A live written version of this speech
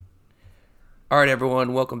All right,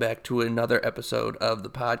 everyone, welcome back to another episode of the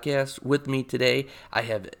podcast. With me today, I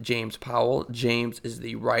have James Powell. James is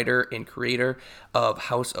the writer and creator of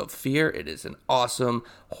House of Fear. It is an awesome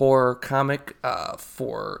horror comic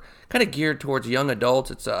for kind of geared towards young adults.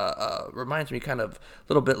 It's reminds me kind of a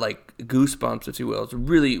little bit like Goosebumps, if you will. It's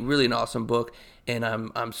really, really an awesome book, and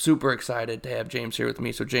I'm super excited to have James here with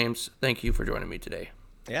me. So, James, thank you for joining me today.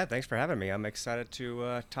 Yeah, thanks for having me. I'm excited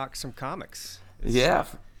to talk some comics. Yeah.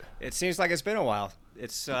 It seems like it's been a while.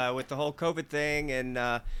 It's with the whole COVID thing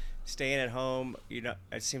and staying at home. It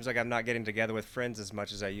seems like I'm not getting together with friends as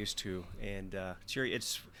much as I used to. And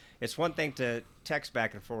it's one thing to text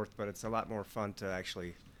back and forth, but it's a lot more fun to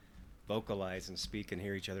actually vocalize and speak and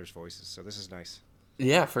hear each other's voices. So this is nice.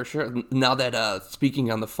 Yeah, for sure. Now that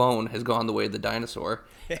speaking on the phone has gone the way of the dinosaur,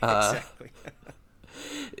 Exactly.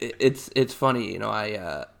 it's funny.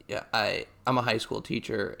 I'm a high school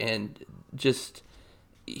teacher, and just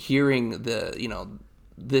hearing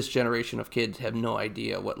this generation of kids have no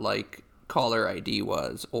idea what like caller ID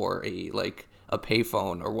was or a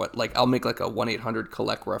payphone or what. Like, I'll make like a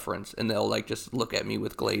 1-800-collect reference and they'll like just look at me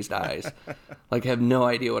with glazed eyes, like have no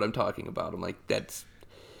idea what I'm talking about. I'm like, that's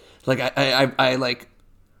like I like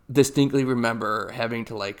distinctly remember having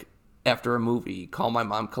to like after a movie call my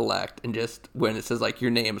mom collect, and just when it says like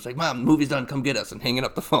your name, it's like, Mom, movie's done, come get us, and hanging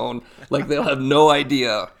up the phone. Like, they'll have no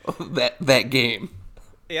idea that game.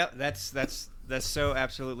 Yeah, that's so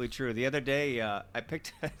absolutely true. The other day, I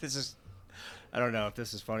picked I don't know if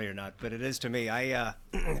this is funny or not, but it is to me. I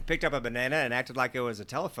picked up a banana and acted like it was a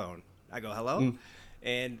telephone. I go, hello?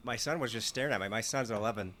 And my son was just staring at me. My son's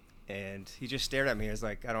 11, and he just stared at me and was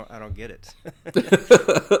like, I don't get it.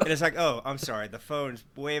 And it's like, oh, I'm sorry. The phones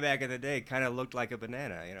way back in the day kind of looked like a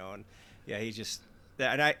banana, and yeah,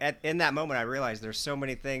 in that moment, I realized there's so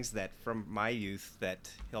many things that from my youth that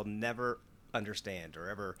he'll never understand or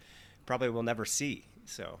ever probably will never see.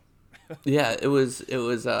 So Yeah, it's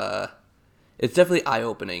definitely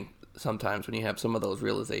eye-opening sometimes when you have some of those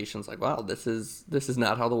realizations, like, wow, this is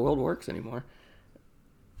not how the world works anymore.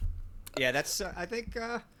 yeah, that's I think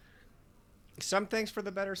some things for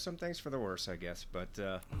the better, some things for the worse, I guess. But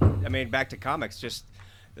I mean, back to comics, just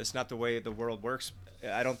that's not the way the world works.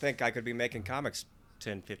 I don't think I could be making comics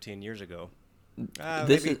 10, 15 years ago.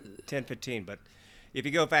 Maybe 10, 15, but if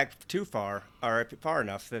you go back too far, or if far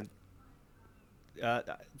enough, then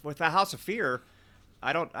with the House of Fear,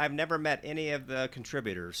 I've never met any of the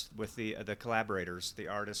contributors, with the collaborators, the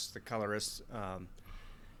artists, the colorists.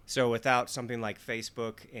 So without something like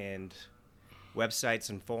Facebook and websites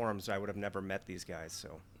and forums, I would have never met these guys.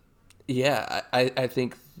 So Yeah, I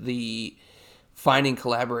think the finding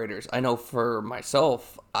collaborators, I know for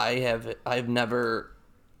myself, I've never,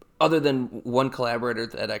 other than one collaborator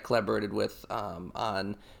that I collaborated with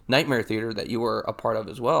on Nightmare Theater that you were a part of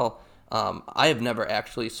as well, I have never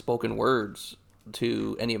actually spoken words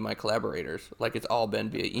to any of my collaborators. Like, it's all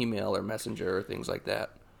been via email or messenger or things like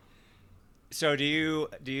that. So do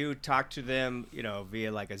you talk to them,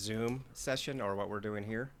 via like a Zoom session or what we're doing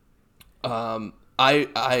here?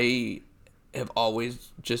 I have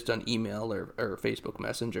always just done email or Facebook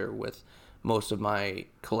Messenger with most of my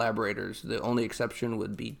collaborators. The only exception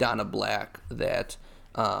would be Donna Black, that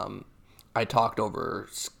I talked over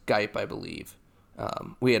Skype, I believe.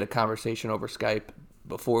 We had a conversation over Skype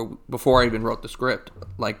before I even wrote the script,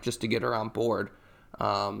 like just to get her on board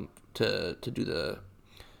to do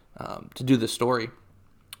the story.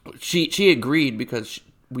 She agreed because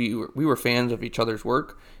we were fans of each other's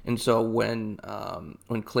work, and so when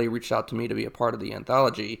Clay reached out to me to be a part of the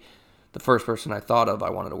anthology, the first person I thought of I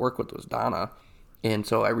wanted to work with was Donna, and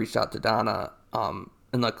so I reached out to Donna, and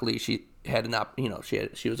luckily she had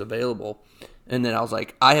she was available, and then I was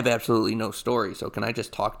like, I have absolutely no story, so can I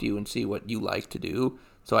just talk to you and see what you like to do?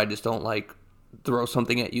 So I just don't like throw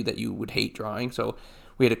something at you that you would hate drawing. So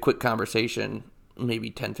we had a quick conversation,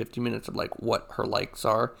 maybe 10, 15 minutes of like what her likes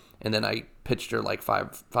are, and then I pitched her like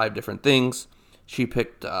five different things. She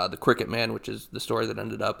picked The Cricket Man, which is the story that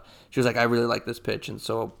ended up. She was like, I really like this pitch, and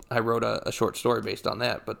so I wrote a short story based on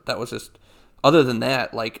that. But that was just, other than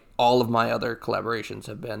that, like all of my other collaborations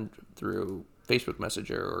have been through Facebook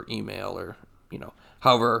Messenger or email or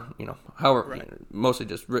however, Right. mostly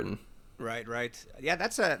just written. Right. Yeah,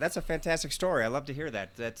 that's a fantastic story. I love to hear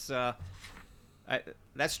that. That's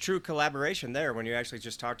true collaboration there, when you actually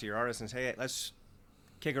just talk to your artist and say, hey, let's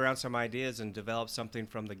kick around some ideas and develop something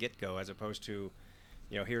from the get-go, as opposed to,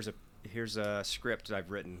 here's a script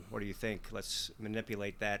I've written. What do you think? Let's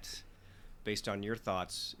manipulate that based on your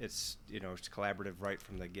thoughts. It's collaborative right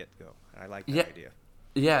from the get-go. I like that Yeah, idea.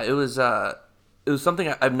 yeah. It was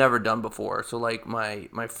something I've never done before. So like my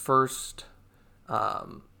first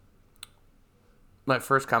my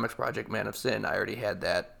first comics project, Man of Sin, I already had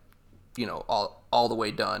that, all the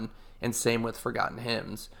way done, and same with Forgotten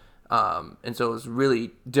Hymns. And so it was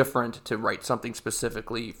really different to write something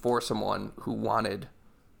specifically for someone who wanted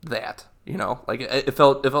that. Like it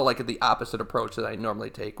felt like the opposite approach that I normally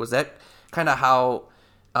take. Was that kind of how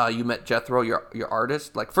you met Jethro, your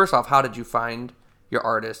artist? Like, first off, how did you find your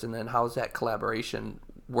artist, and then how's that collaboration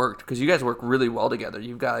worked? Because you guys work really well together.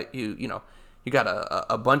 You've got you got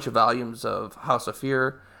a bunch of volumes of House of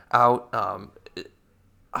Fear out.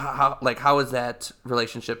 How is that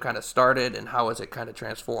relationship kind of started, and how is it kind of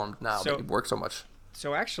transformed now that you work so much?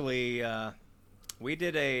 So actually, we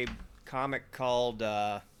did a comic called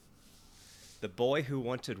The Boy Who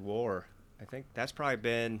Wanted War. I think that's probably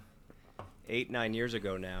been 8-9 years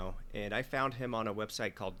ago now, and I found him on a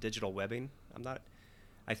website called Digital Webbing.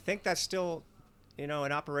 I think that's still, in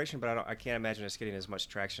operation, but I can't imagine it's getting as much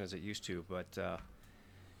traction as it used to. But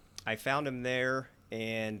I found him there,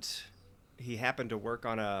 and he happened to work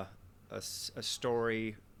on a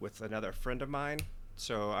story with another friend of mine.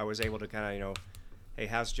 So I was able to kind of, hey,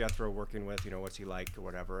 how's Jethro working with, what's he like or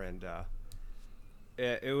whatever. And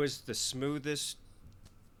it was the smoothest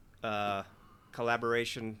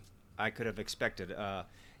collaboration I could have expected.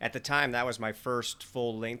 At the time, that was my first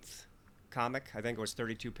full-length comic. I think it was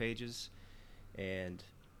 32 pages. And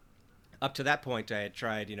up to that point, I had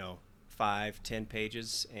tried, 5-10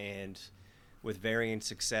 pages, and with varying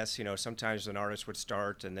success. Sometimes an artist would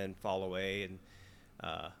start and then fall away, and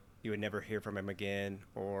you would never hear from him again.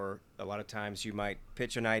 Or a lot of times you might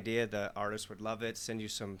pitch an idea, the artist would love it, send you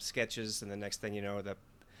some sketches, and the next thing you know,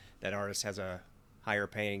 that artist has a higher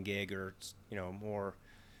paying gig, or more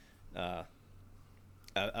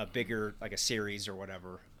a bigger, like a series or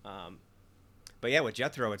whatever. But yeah, with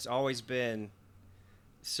Jethro, it's always been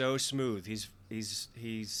so smooth.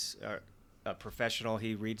 He's a professional.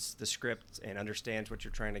 He reads the script and understands what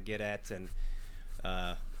you're trying to get at. And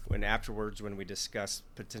when we discuss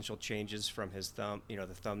potential changes from his the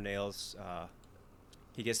thumbnails,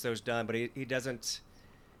 he gets those done. But he doesn't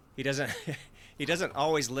he doesn't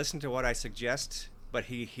always listen to what I suggest, but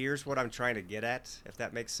he hears what I'm trying to get at, if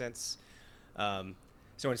that makes sense.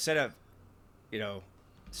 So instead of,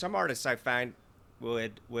 some artists I find will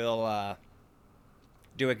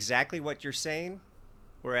do exactly what you're saying,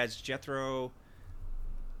 whereas Jethro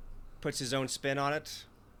puts his own spin on it.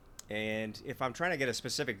 And if I'm trying to get a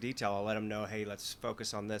specific detail, I'll let him know, hey, let's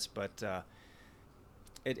focus on this. But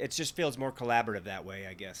it just feels more collaborative that way,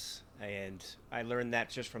 I guess. And I learned that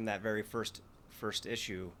just from that very first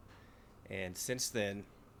issue. And since then,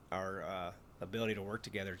 our ability to work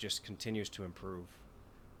together just continues to improve.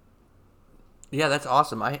 Yeah, that's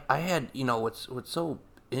awesome. I had, what's so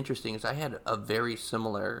interesting is I had a very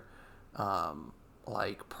similar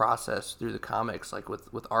process through the comics, like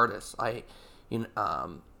with artists.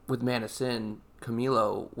 With Man of Sin,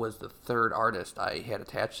 Camilo was the third artist I had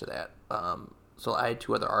attached to that. So I had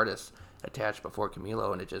two other artists attached before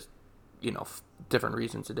Camilo, and it just, different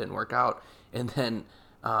reasons it didn't work out. And then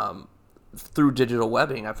through digital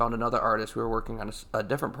webbing, I found another artist. We were working on a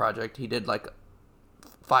different project. He did like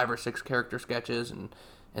 5 or 6 character sketches and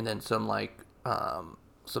then some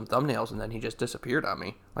some thumbnails, and then he just disappeared on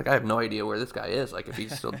me. Like, I have no idea where this guy is. Like, if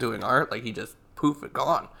he's still doing art, like, he just poof, it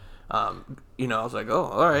gone. I was like, oh,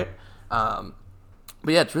 all right.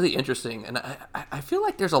 But yeah, it's really interesting, and I feel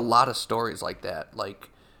like there's a lot of stories like that. Like,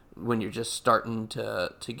 when you're just starting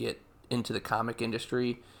to get into the comic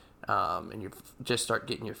industry, and you just start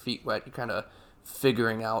getting your feet wet, you're kind of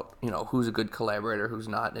figuring out, who's a good collaborator, who's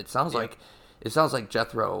not. And it sounds like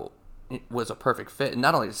Jethro was a perfect fit. And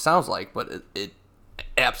not only it sounds like, but it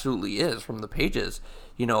absolutely is from the pages,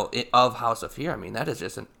 of House of Fear. I mean, that is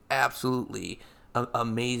just an absolutely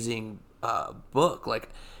amazing book. Like,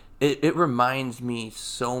 it reminds me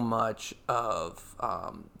so much of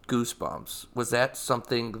Goosebumps. Was that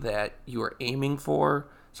something that you were aiming for?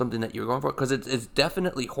 Something that you were going for? Because it's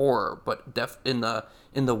definitely horror, but in the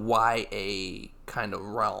YA kind of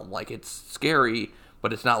realm. Like, it's scary,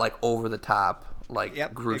 but it's not like over the top,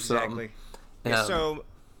 like, gruesome. Exactly. Yeah, so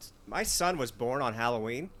my son was born on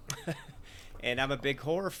Halloween, and I'm a big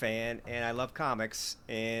horror fan, and I love comics.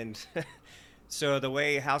 And so the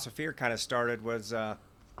way House of Fear kind of started was I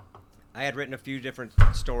had written a few different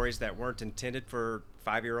stories that weren't intended for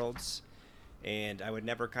 5-year-olds, and I would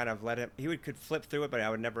never kind of let him. Could flip through it, but I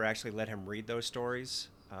would never actually let him read those stories.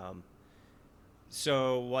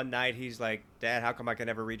 So one night he's like, "Dad, how come I can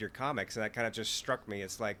never read your comics?" And that kind of just struck me.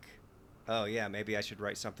 It's like, oh yeah, maybe I should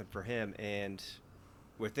write something for him. And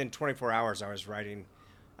within 24 hours, I was writing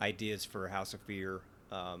ideas for House of Fear,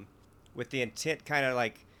 with the intent kind of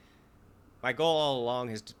like my goal all along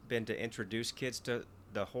has been to introduce kids to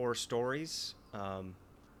the horror stories,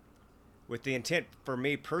 with the intent for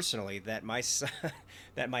me personally that my son,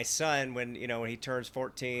 that my son, when when he turns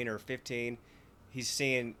 14 or 15, he's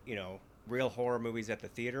seeing real horror movies at the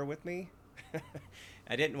theater with me.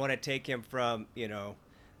 I didn't want to take him from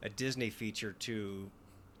a Disney feature to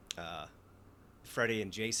Freddy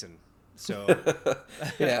and Jason. So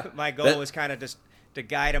Yeah. my goal was kind of just to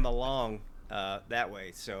guide him along that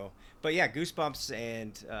way. So, but yeah, Goosebumps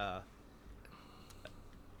and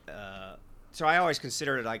so I always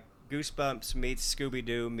consider it like Goosebumps meets Scooby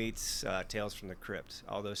Doo meets Tales from the Crypt.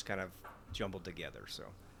 All those kind of jumbled together. So.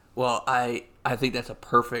 Well, I think that's a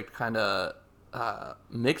perfect kind of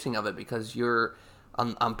mixing of it, because you're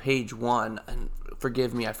on page one, and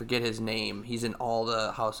forgive me, I forget his name. He's in all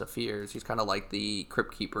the House of Fears. He's kind of like the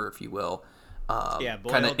Crypt Keeper, if you will. Yeah,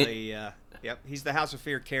 Boyle. Yep, he's the House of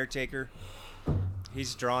Fear caretaker.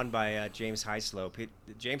 He's drawn by James Highslope.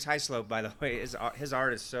 James Highslope, by the way, his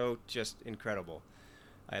art is so just incredible.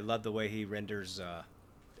 I love the way he renders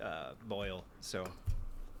Boyle. So.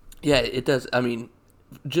 Yeah, it does. I mean,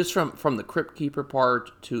 just from the Crypt Keeper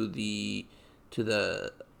part to the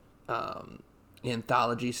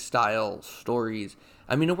anthology style stories,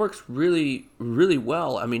 I mean, it works really, really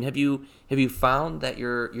well. I mean, have you found that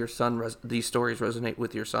your son these stories resonate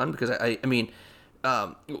with your son? Because I mean,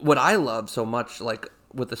 what I love so much, like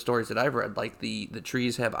with the stories that I've read, like the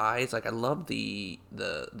trees have eyes. Like I love the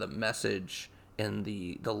message and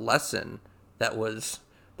the lesson that was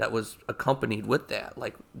accompanied with that.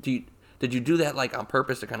 Like, did you do that like on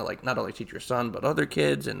purpose to kind of like not only teach your son but other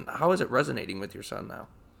kids? And how is it resonating with your son now?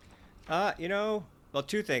 Well,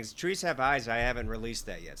 two things. Trees Have Eyes. I haven't released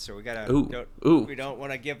that yet, so we we don't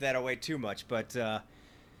want to give that away too much. But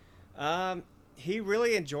he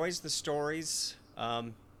really enjoys the stories.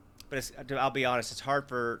 But I'll be honest, it's hard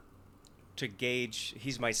to gauge.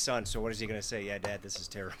 He's my son, so what is he going to say? Yeah, Dad, this is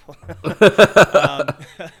terrible.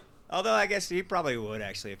 Although I guess he probably would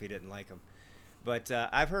actually if he didn't like them. But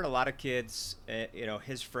I've heard a lot of kids,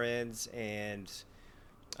 his friends and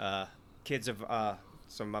kids of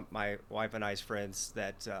some of my wife and I's friends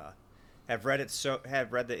that have read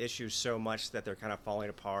the issues so much that they're kind of falling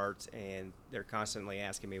apart, and they're constantly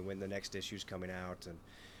asking me when the next issue's coming out. And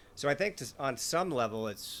so I think on some level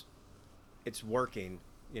it's working.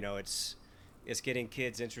 It's getting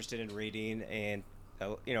kids interested in reading, and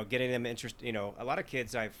getting them interested. A lot of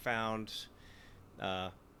kids I've found.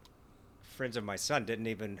 Friends of my son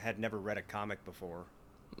had never read a comic before.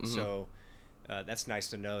 Mm-hmm. So that's nice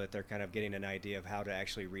to know that they're kind of getting an idea of how to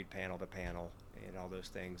actually read panel to panel and all those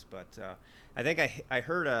things. But I think I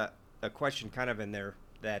heard a question kind of in there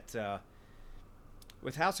that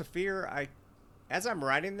with House of Fear, as I'm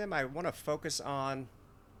writing them, I want to focus on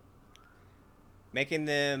making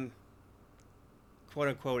them quote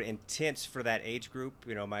unquote intense for that age group.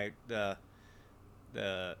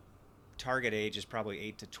 The target age is probably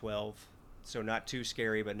 8 to 12. So not too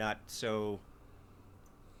scary, but not so.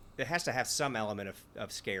 It has to have some element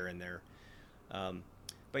of scare in there.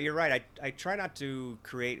 But you're right. I try not to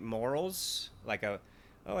create morals like at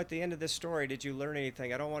the end of this story, did you learn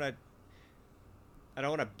anything? I don't want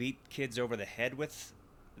to beat kids over the head with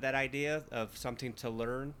that idea of something to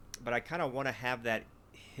learn, but I kind of want to have that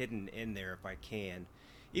hidden in there if I can,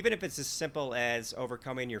 even if it's as simple as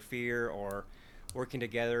overcoming your fear or working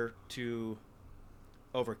together to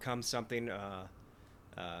overcome something.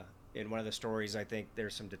 In one of the stories, I think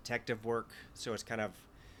there's some detective work, so it's kind of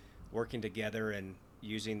working together and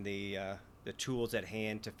using the tools at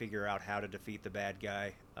hand to figure out how to defeat the bad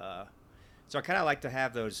guy. So I kind of like to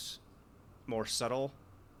have those more subtle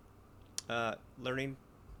learning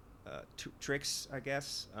tricks, I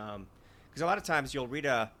guess, because a lot of times you'll read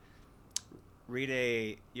a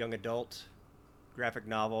young adult graphic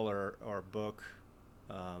novel or book.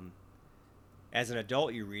 As an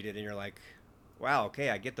adult, you read it and you're like, wow, okay,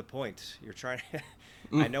 I get the point. You're trying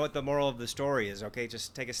I know what the moral of the story is. Okay,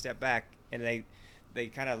 just take a step back. And they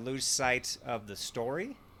kind of lose sight of the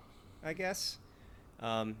story, I guess.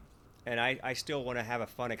 And I still want to have a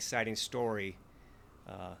fun, exciting story.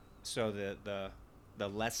 So the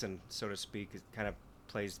lesson, so to speak, kind of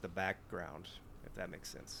plays the background, if that makes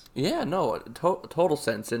sense. Yeah, no, total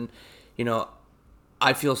sense. And,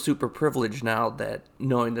 I feel super privileged now that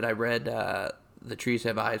knowing that I read The Trees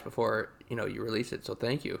Have Eyes before, you release it. So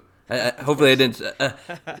thank you. Hopefully I didn't,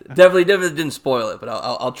 definitely didn't spoil it, but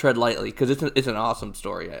I'll tread lightly because it's an awesome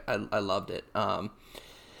story. I loved it.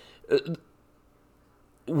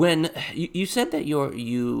 When you said that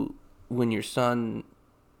when your son,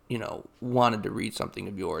 wanted to read something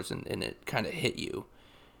of yours and it kind of hit you,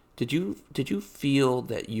 did you feel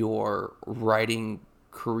that your writing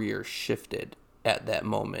career shifted at that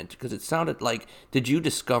moment? Because it sounded like, did you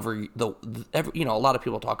discover a lot of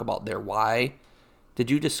people talk about their why. Did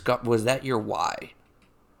you discover, was that your why?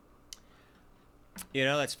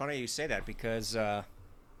 That's funny you say that because yeah,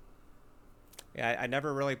 I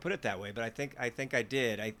never really put it that way, but I think I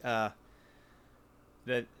did.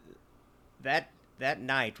 The that that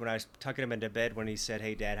night when I was tucking him into bed when he said,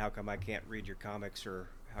 "Hey, Dad, how come I can't read your comics, or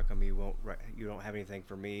how come you don't have anything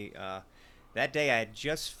for me?" That day I had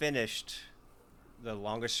just finished the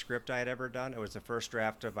longest script I had ever done. It was the first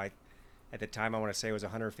draft of at the time I want to say it was a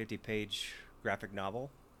 150-page graphic novel,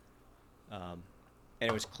 and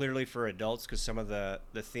it was clearly for adults because some of the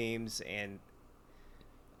themes and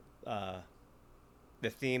uh,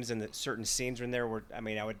 the certain scenes in there were. I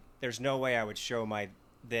mean, I would. There's no way I would show my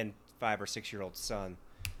then 5 or 6 year old son,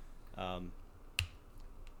 um,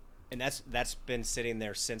 and that's been sitting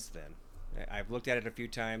there since then. I've looked at it a few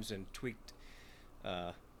times and tweaked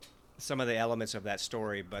uh, some of the elements of that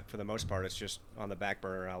story, but for the most part, it's just on the back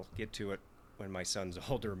burner. I'll get to it when my son's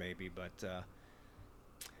older, maybe. But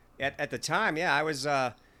at the time, yeah, I was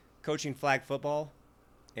coaching flag football,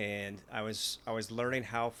 and I was learning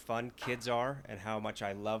how fun kids are and how much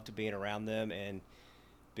I loved being around them and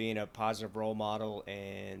being a positive role model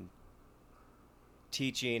and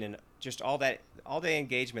teaching and just all the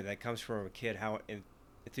engagement that comes from a kid, how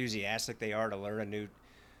enthusiastic they are to learn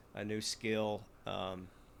a new skill.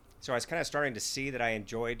 So I was kind of starting to see that I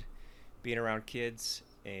enjoyed being around kids,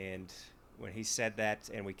 and when he said that,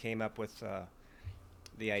 and we came up with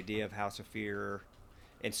the idea of House of Fear,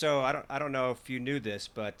 and so I don't know if you knew this,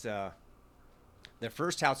 but the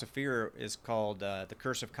first House of Fear is called The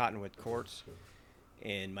Curse of Cottonwood Court,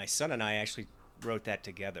 and my son and I actually wrote that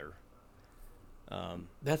together.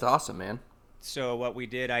 That's awesome, man. So what we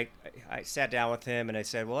did, I sat down with him and I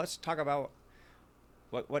said, well, let's talk about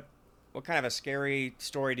what kind of a scary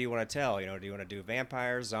story do you want to tell? Do you want to do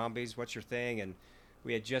vampires, zombies? What's your thing? And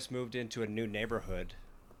we had just moved into a new neighborhood,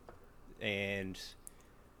 and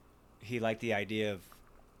he liked the idea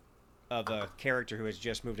of a character who has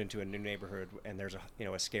just moved into a new neighborhood, and there's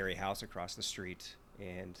a scary house across the street,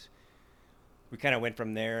 and we kind of went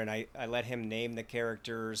from there. And I let him name the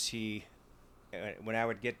characters. When I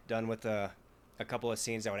would get done with a couple of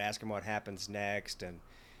scenes, I would ask him what happens next, and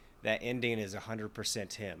that ending is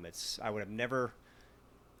 100% him. I would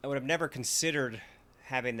have never considered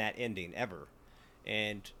having that ending ever.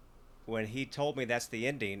 And when he told me that's the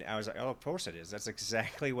ending, I was like, oh, of course it is. That's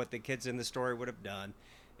exactly what the kids in the story would have done.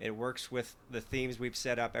 It works with the themes we've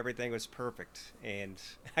set up. Everything was perfect. And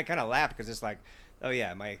I kind of laughed because it's like, oh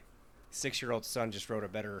yeah, my 6-year-old son just wrote a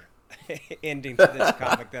better ending to this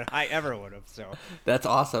comic than I ever would have. So That's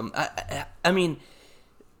awesome. I mean,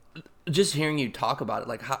 just hearing you talk about it,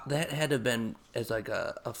 like how that had to have been as like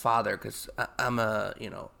a father, because I'm a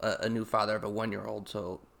new father of a 1-year-old,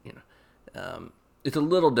 so it's a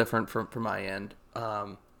little different from my end,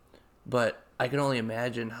 but I can only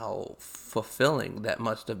imagine how fulfilling that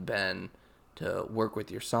must have been to work with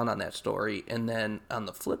your son on that story. And then on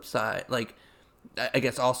the flip side, like, I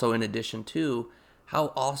guess also in addition to,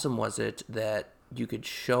 how awesome was it that you could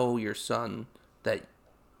show your son that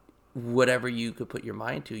whatever you could put your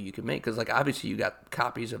mind to, you could make? Because, like, obviously you got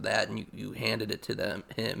copies of that and you handed it to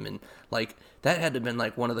him, and like that had to have been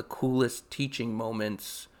like one of the coolest teaching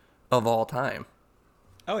moments of all time.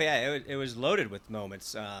 oh yeah, it was loaded with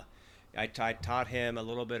moments. I taught him a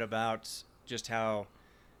little bit about just how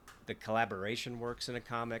the collaboration works in a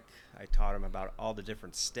comic. I taught him about all the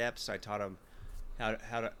different steps. I taught him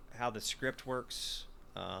how the script works,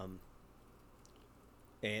 and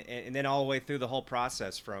then all the way through the whole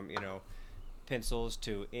process from pencils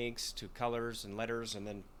to inks to colors and letters, and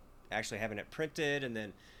then actually having it printed. And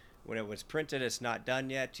then when it was printed, it's not done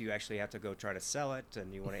yet. You actually have to go try to sell it,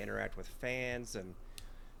 and you want to interact with fans. And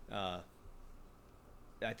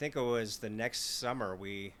I think it was the next summer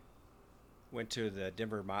we went to the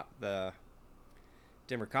Denver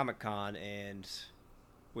Comic Con, and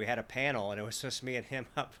we had a panel, and it was just me and him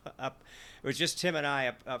up. It was just Tim and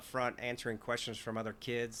I up front answering questions from other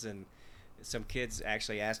kids, and some kids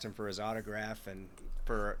actually asked him for his autograph, and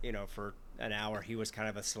for an hour he was kind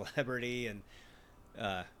of a celebrity, and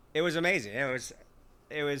it was amazing.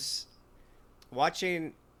 It was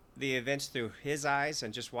watching the events through his eyes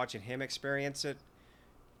and just watching him experience it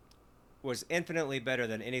was infinitely better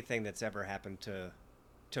than anything that's ever happened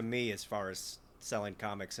to me as far as selling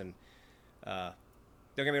comics. And don't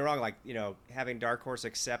get me wrong, like, having Dark Horse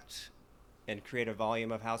accept and create a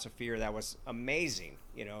volume of House of Fear, that was amazing.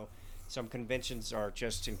 Some conventions are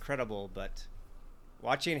just incredible, but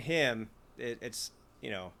watching him, it's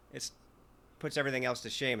it's puts everything else to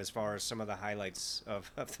shame as far as some of the highlights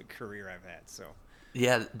of the career I've had. So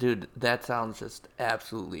Yeah, dude, that sounds just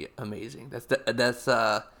absolutely amazing. That's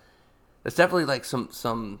definitely like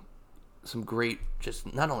some great,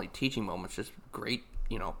 just not only teaching moments, just great,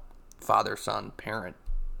 father son parent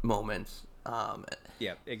moments.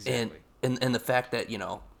 yeah, And exactly. and the fact that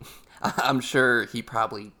I'm sure he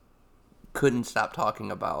probably couldn't stop talking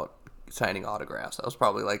about signing autographs. That was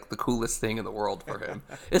probably like the coolest thing in the world for him.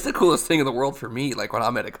 It's the coolest thing in the world for me. Like when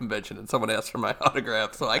I'm at a convention and someone asks for my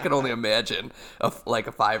autograph, so I can only imagine like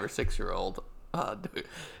a 5 or 6 year old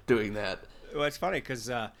doing that. Well, it's funny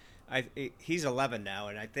because he's 11 now,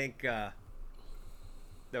 and I think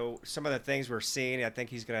though some of the things we're seeing, I think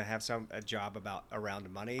he's gonna have a job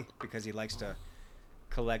around money because he likes to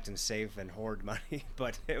collect and save and hoard money.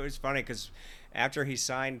 But it was funny because after he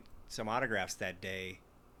signed some autographs that day,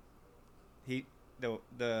 he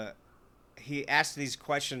the he asked these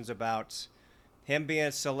questions about him being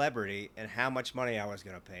a celebrity and how much money I was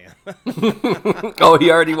going to pay him. Oh, he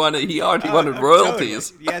already wanted Totally.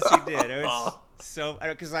 royalties. Yes, he did. It was so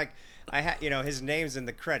because like I had his name's in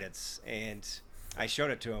the credits and I showed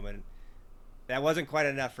it to him and that wasn't quite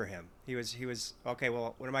enough for him. He was okay.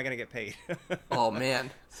 Well, when am I going to get paid? Oh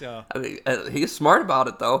man. So I mean, he's smart about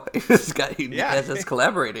it though. He yeah. has his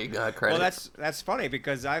collaborating credits. Well, that's funny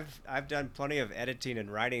because I've done plenty of editing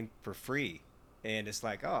and writing for free, and it's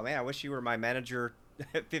like, oh man, I wish you were my manager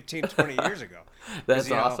 15, 20 years ago. 'Cause,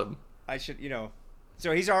 That's awesome. I should,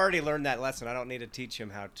 so he's already learned that lesson. I don't need to teach him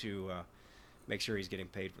how to make sure he's getting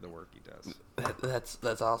paid for the work he does.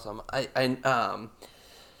 That's awesome.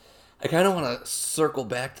 I kind of want to circle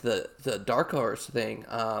back to the Dark Horse thing.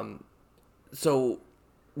 So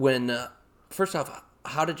when first off,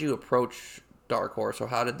 how did you approach Dark Horse, or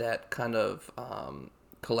how did that kind of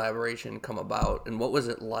collaboration come about, and what was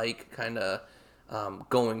it like, kind of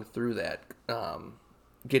going through that,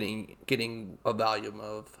 getting a volume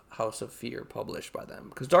of House of Fear published by them?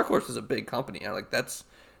 Because Dark Horse is a big company. That's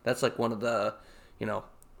like one of the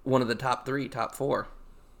top three, top four.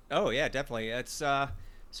 Oh yeah, definitely. It's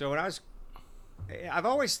so I've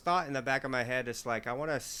always thought in the back of my head, it's like I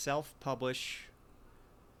want to self-publish,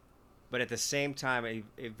 but at the same time,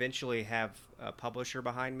 eventually have a publisher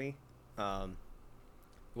behind me.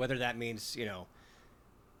 Whether that means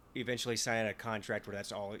eventually signing a contract where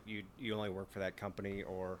that's all you only work for that company,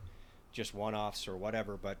 or just one-offs or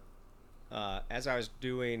whatever. But as I was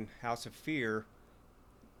doing House of Fear,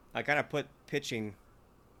 I kind of put pitching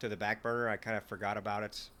to the back burner. I kind of forgot about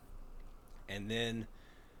it, and then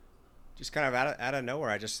just kind of out of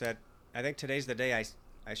nowhere, I just said, I think today's the day I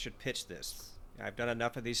should pitch this. I've done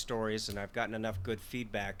enough of these stories and I've gotten enough good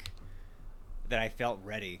feedback that I felt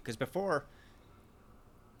ready. Because before,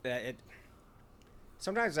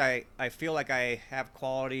 sometimes I feel like I have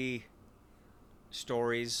quality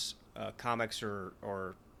stories, comics or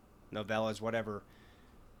novellas, whatever,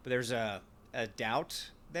 but there's a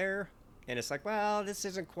doubt there. And it's like, well, this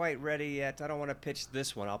isn't quite ready yet. I don't want to pitch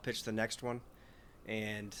this one. I'll pitch the next one.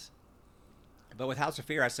 But with House of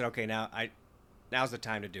Fear, I said, okay, now's the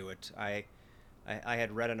time to do it. I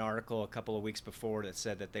had read an article a couple of weeks before that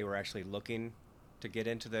said that they were actually looking to get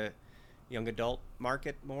into the young adult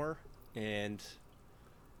market more, and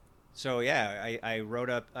so yeah, I wrote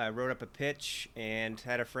up a pitch and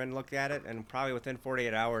had a friend look at it, and probably within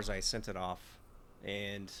 48 hours I sent it off,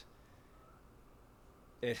 and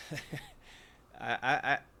it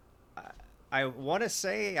I want to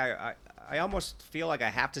say I almost feel like I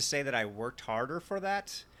have to say that I worked harder for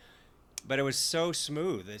that, but it was so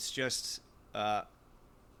smooth. It's just I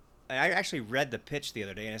actually read the pitch the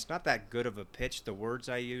other day, and it's not that good of a pitch, the words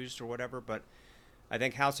I used or whatever. But I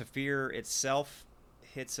think House of Fear itself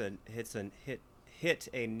hit a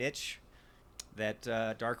niche that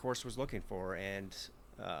Dark Horse was looking for, and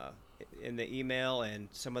in the email and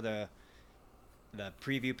some of the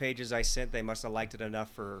preview pages I sent, they must have liked it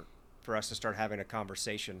enough for us to start having a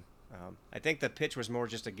conversation. I think the pitch was more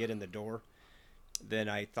just to get in the door than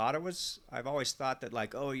I thought it was. I've always thought that,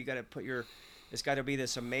 like, oh, you got to it's got to be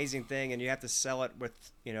this amazing thing, and you have to sell it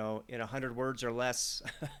with, in 100 words or less.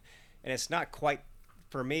 And it's not quite,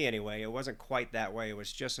 for me anyway, it wasn't quite that way. It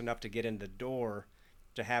was just enough to get in the door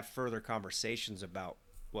to have further conversations about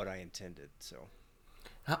what I intended. So,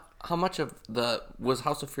 how much of was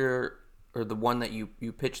House of Fear, or the one that you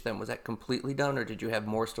pitched them, was that completely done, or did you have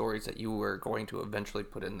more stories that you were going to eventually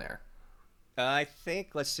put in there? I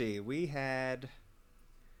think, let's see, we had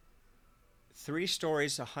 3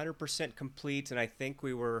 stories 100% complete, and I think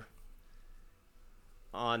we were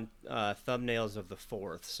on thumbnails of the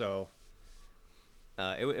 4th, so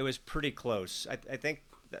it was pretty close. I think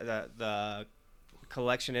the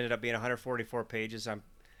collection ended up being 144 pages.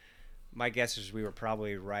 My guess is we were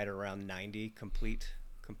probably right around 90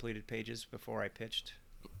 completed pages before I pitched.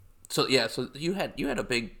 So yeah, so you had a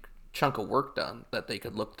big chunk of work done that they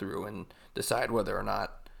could look through and decide whether or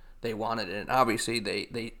not they wanted it. And obviously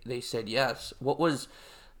they said yes.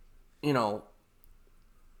 You know,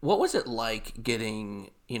 what was it like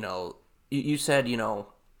getting, you said, you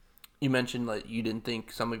mentioned that you didn't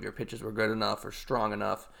think some of your pitches were good enough or strong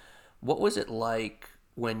enough. What was it like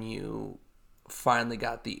when you finally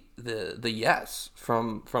got the yes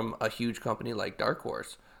from a huge company like Dark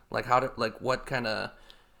Horse? Like how did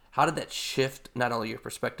that shift not only your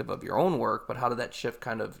perspective of your own work, but how did that shift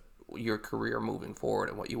kind of your career moving forward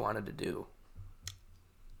and what you wanted to do?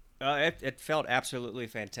 It felt absolutely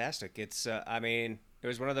fantastic. I mean, it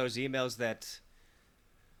was one of those emails that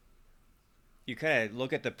you kind of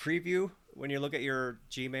look at the preview when you look at your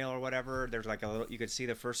Gmail or whatever. There's like a little, you could see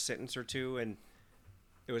the first sentence or two, and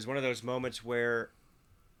it was one of those moments where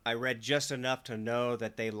I read just enough to know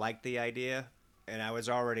that they liked the idea, and I was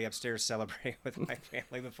already upstairs celebrating with my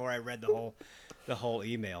family before I read the whole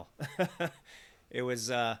email. It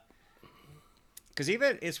was because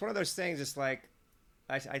even it's one of those things. It's like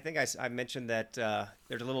I think I mentioned that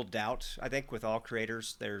there's a little doubt. I think with all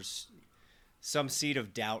creators, there's some seed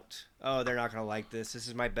of doubt. Oh, they're not going to like this. This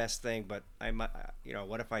is my best thing, but I might,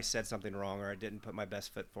 what if I said something wrong or I didn't put my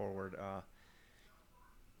best foot forward?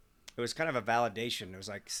 It was kind of a validation. It was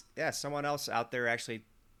like, yeah, someone else out there actually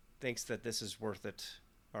thinks that this is worth it,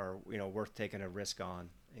 or worth taking a risk on.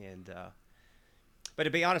 And but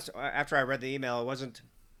to be honest, after I read the email, it wasn't.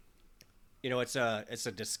 It's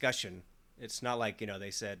a discussion. It's not like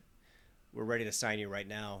they said we're ready to sign you right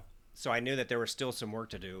now. So I knew that there was still some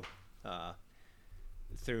work to do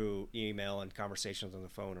through email and conversations on the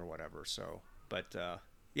phone or whatever. So, but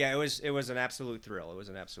yeah, it was an absolute thrill. It was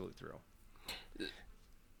an absolute thrill.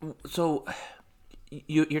 So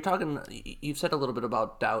you're talking. You've said a little bit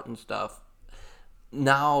about doubt and stuff.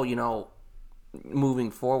 Now moving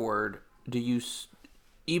forward, do you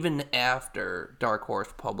even after Dark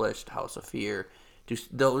Horse published House of Fear? Do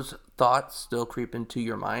those thoughts still creep into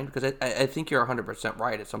your mind? Because I think you're 100%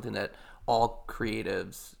 right. It's something that all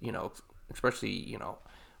creatives, especially,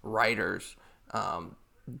 writers,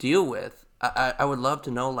 deal with. I would love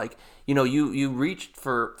to know, like, you reached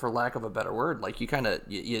for lack of a better word, like you kind of,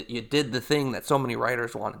 you did the thing that so many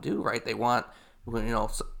writers want to do, right? They want,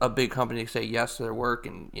 a big company to say yes to their work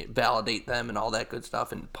and validate them and all that good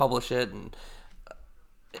stuff and publish it. And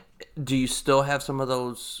do you still have some of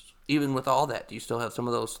those? Even with all that, do you still have some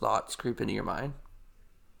of those thoughts creep into your mind?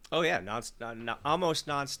 Oh yeah, almost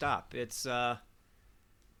nonstop. It's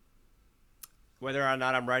whether or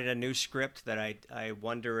not I'm writing a new script that I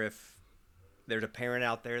wonder if there's a parent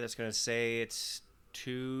out there that's going to say it's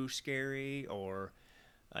too scary, or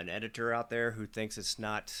an editor out there who thinks it's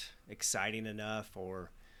not exciting enough,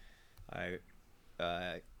 or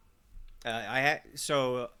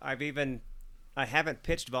so I haven't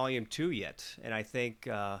pitched Volume 2 yet, and I think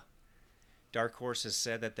Dark Horse has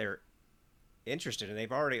said that they're interested, and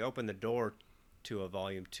they've already opened the door to a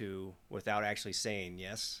Volume 2 without actually saying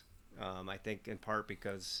yes. I think in part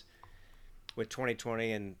because with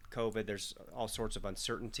 2020 and COVID, there's all sorts of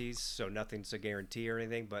uncertainties, so nothing's a guarantee or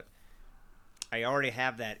anything, but I already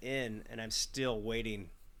have that in, and I'm still waiting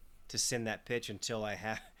to send that pitch until I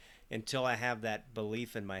have that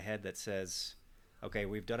belief in my head that says, okay,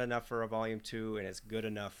 we've done enough for a Volume 2 and it's good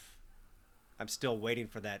enough. I'm still waiting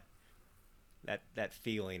for that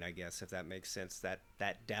feeling, I guess, if that makes sense, that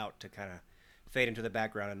doubt to kind of fade into the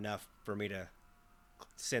background enough for me to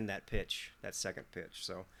send that second pitch.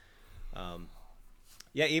 So,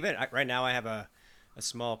 yeah, even right now I have a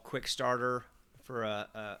small quick starter for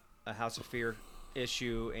a House of Fear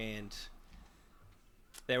issue, and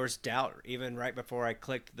there was doubt even right before I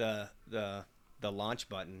clicked the launch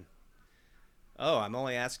button. Oh,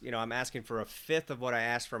 I'm asking for a fifth of what I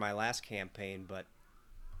asked for my last campaign, but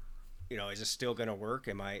is this still going to work?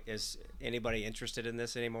 Is anybody interested in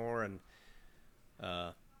this anymore? And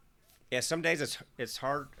yeah, some days it's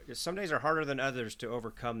hard. Some days are harder than others to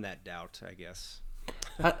overcome that doubt, I guess.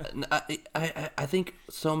 I think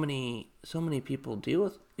so many people deal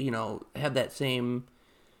with, have those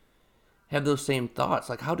same thoughts.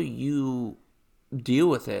 Like, how do you deal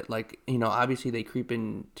with it? Like, obviously they creep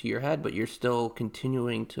into your head, but you're still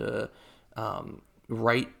continuing to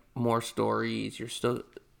write more stories. You're still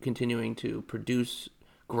continuing to produce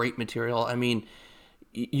great material. I mean,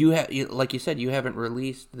 like you said, you haven't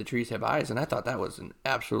released The Trees Have Eyes, and I thought that was an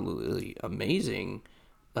absolutely amazing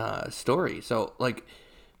story. So, like,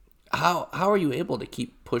 how are you able to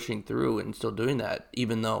keep pushing through and still doing that,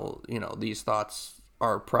 even though these thoughts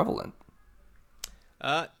are prevalent.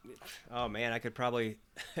 Uh, oh man, I could probably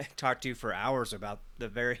talk to you for hours about the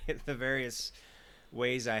various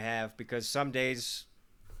ways I have, because some days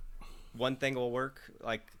one thing will work.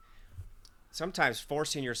 Like sometimes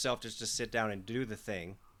forcing yourself just to sit down and do the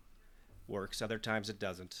thing works. Other times it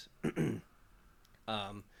doesn't.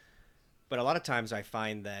 um, but a lot of times I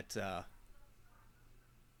find that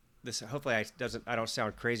this. Hopefully, I don't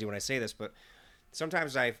sound crazy when I say this, but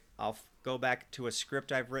sometimes I'll go back to a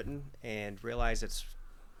script I've written and realize it's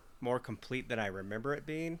more complete than I remember it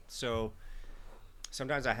being. So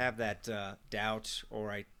sometimes I have that doubt,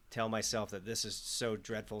 or I tell myself that this is so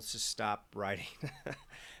dreadful to stop writing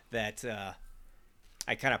that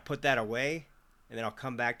I kind of put that away, and then I'll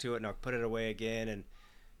come back to it and I'll put it away again. And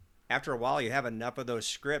after a while, you have enough of those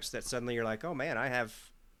scripts that suddenly you're like, oh man, I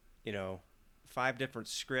have, 5 different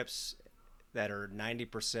scripts that are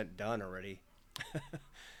 90% done already.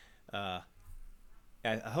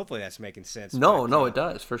 Hopefully that's making sense. No, it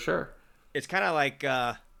does for sure. It's kind of like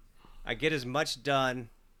I get as much done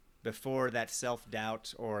before that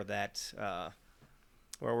self-doubt, or that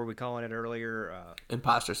what were we calling it earlier?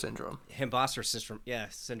 Imposter syndrome. Imposter syndrome. Yeah,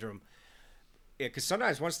 syndrome. Yeah, because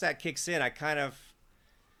sometimes once that kicks in, I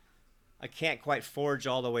can't quite forge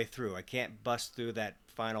all the way through. I can't bust through that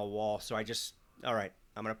final wall. So all right,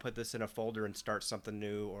 I'm going to put this in a folder and start something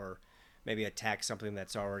new, or maybe attack something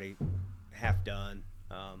that's already half done.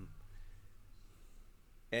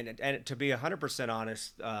 And to be 100%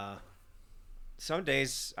 honest, some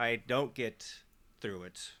days I don't get through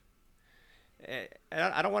it. And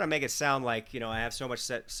I don't want to make it sound like, I have so much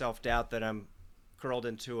self-doubt that I'm curled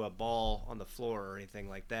into a ball on the floor or anything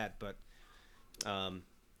like that. But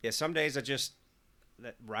yeah, some days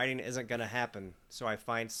that writing isn't going to happen. So I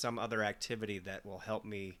find some other activity that will help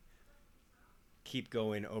me keep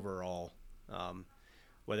going overall.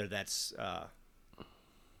 Whether that's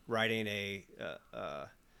writing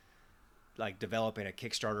like developing a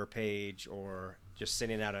Kickstarter page, or just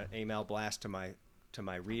sending out an email blast to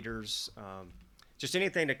my readers. Just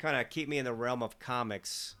anything to kind of keep me in the realm of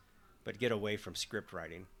comics, but get away from script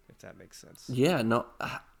writing, if that makes sense. Yeah, no,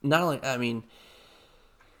 not only, I mean,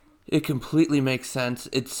 it completely makes sense.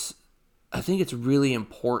 I think it's really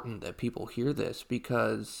important that people hear this,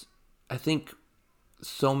 because I think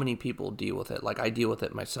so many people deal with it. Like, I deal with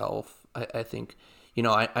it myself. I think,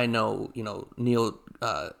 I know, Neil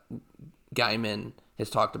Gaiman has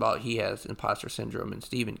talked about, he has imposter syndrome, and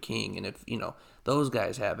Stephen King. And if, those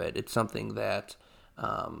guys have it, it's something that,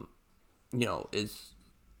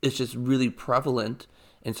 it's just really prevalent,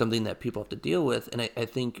 and something that people have to deal with. And I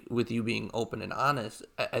think with you being open and honest,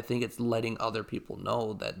 I think it's letting other people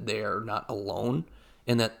know that they're not alone,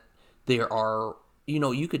 and that there are,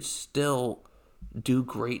 you could still do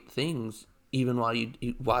great things even while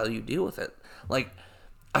you deal with it. Like,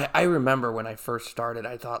 I remember when I first started,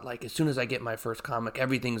 I thought, like, as soon as I get my first comic,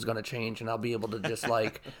 everything's going to change, and I'll be able to just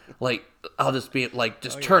I'll just be like,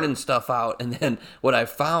 just turning stuff out. And then what I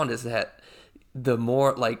found is that the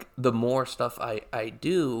more stuff I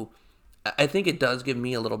do, I think it does give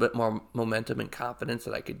me a little bit more momentum and confidence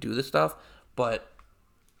that I could do this stuff, but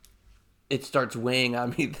it starts weighing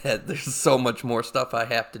on me that there's so much more stuff I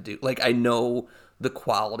have to do. Like, I know the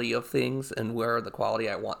quality of things and where the quality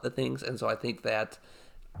I want the things, and so I think that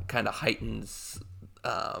kind of heightens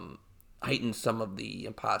some of the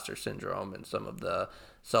imposter syndrome and some of the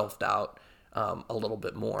self-doubt a little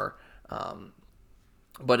bit more.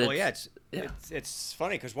 But it's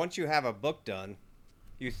funny, because once you have a book done,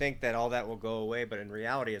 you think that all that will go away, but in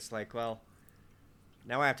reality, it's like, well,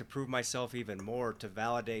 now I have to prove myself even more to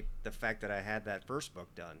validate the fact that I had that first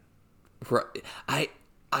book done. Right.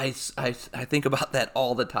 I think about that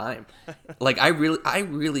all the time. Like, I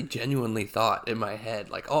really genuinely thought in my head,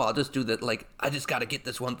 like, oh, I'll just do that. Like, I just got to get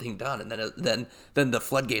this one thing done, and then the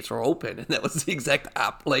floodgates were open, and that was the exact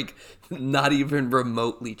not even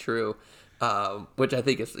remotely true. Which I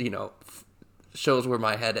think is, shows where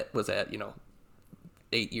my head was at,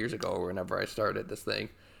 8 years ago, or whenever I started this thing.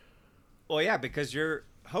 Well, yeah, because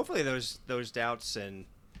hopefully those doubts and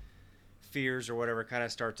fears or whatever kind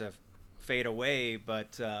of start to fade away.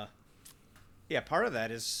 But yeah, part of that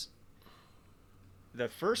is the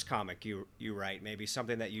first comic you write, maybe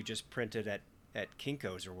something that you just printed at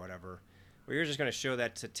Kinko's or whatever, where you're just going to show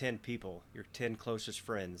that to 10 people, your 10 closest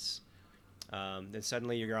friends. Then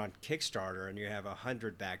suddenly you're on Kickstarter and you have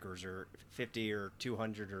 100 backers, or 50 or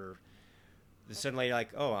 200, or then suddenly you're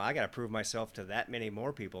like, oh, I got to prove myself to that many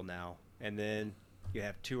more people now. And then you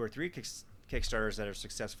have 2 or 3 Kickstarters that are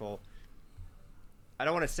successful. I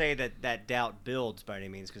don't want to say that doubt builds by any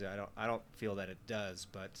means, because I don't feel that it does,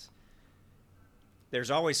 but there's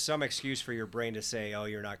always some excuse for your brain to say, "Oh,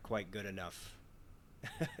 you're not quite good enough."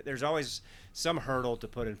 There's always some hurdle to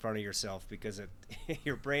put in front of yourself because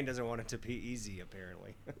your brain doesn't want it to be easy,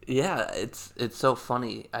 apparently. Yeah, it's so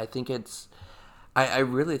funny. I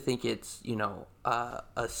really think it's a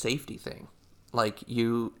safety thing. Like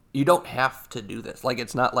you don't have to do this. Like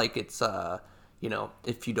it's not like it's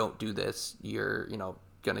if you don't do this, you're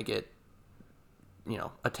gonna get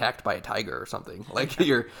attacked by a tiger or something. Like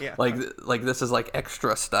you're Yeah. like this is like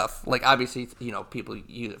extra stuff. Like obviously people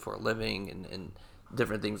use it for a living and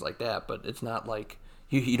different things like that, but it's not like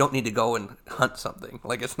you don't need to go and hunt something.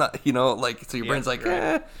 Like it's not like so your brain's like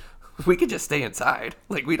right. we could just stay inside.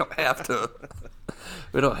 Like we don't have to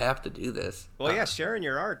we don't have to do this. Well, yeah, sharing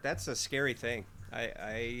your art, that's a scary thing.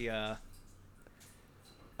 There's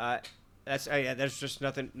just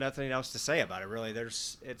nothing else to say about it, really.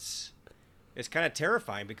 It's kind of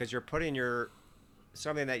terrifying because you're putting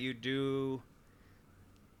something that you do.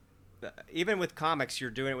 Even with comics, you're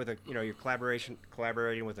doing it with you're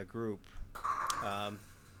collaborating with a group,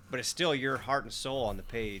 but it's still your heart and soul on the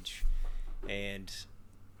page, and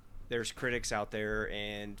there's critics out there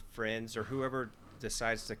and friends or whoever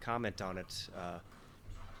decides to comment on it.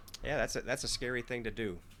 Yeah, that's a scary thing to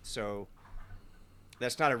do. So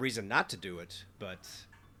that's not a reason not to do it, but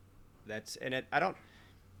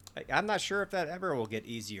I'm not sure if that ever will get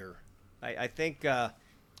easier. I think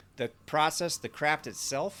the process, the craft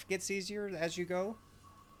itself gets easier as you go.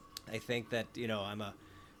 I think that, I'm a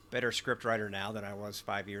better script writer now than I was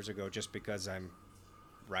 5 years ago just because I'm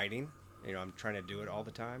writing. I'm trying to do it all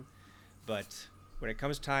the time. But when it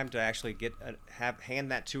comes time to actually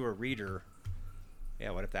hand that to a reader,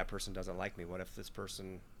 yeah, what if that person doesn't like me? What if this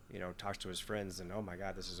person, talks to his friends and, oh my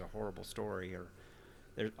God, this is a horrible story? Or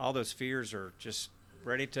all those fears are just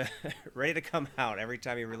ready to come out every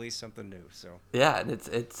time you release something new. So yeah, and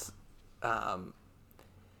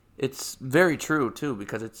it's very true too,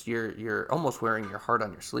 because it's you're almost wearing your heart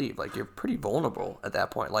on your sleeve. Like you're pretty vulnerable at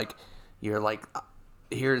that point. Like you're like,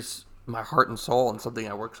 here's my heart and soul and something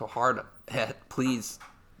I work so hard at. Please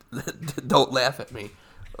don't laugh at me,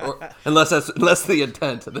 or unless that's the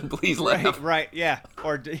intent, then please laugh. Right, yeah,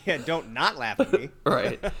 or yeah, don't not laugh at me.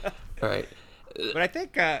 Right. But I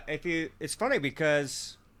think it's funny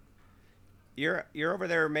because you're over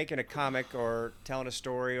there making a comic or telling a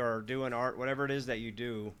story or doing art, whatever it is that you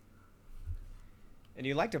do, and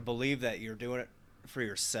you like to believe that you're doing it for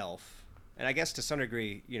yourself. And I guess to some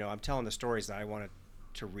degree, I'm telling the stories that I wanted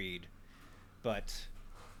to read, but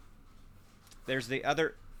there's the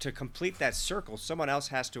other, to complete that circle, someone else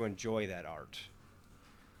has to enjoy that art.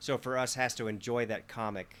 So for us, has to enjoy that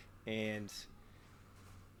comic, and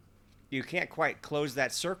you can't quite close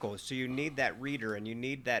that circle. So you need that reader, and you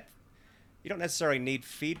need that. You don't necessarily need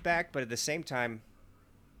feedback, but at the same time,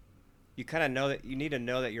 you kind of know that you need to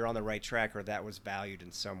know that you're on the right track or that was valued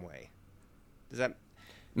in some way. Do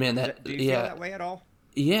you feel that way at all?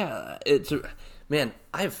 Yeah, man,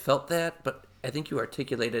 I've felt that, but I think you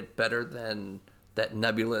articulated better than that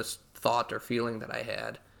nebulous thought or feeling that I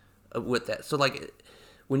had with that. So like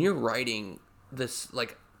when you're writing this,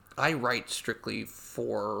 like I write strictly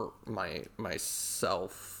for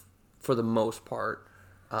myself for the most part,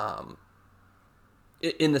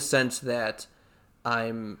 in the sense that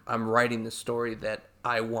I'm writing the story that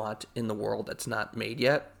I want in the world that's not made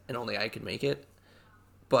yet, and only I can make it.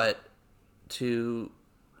 But there's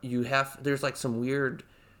like some weird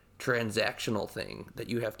transactional thing that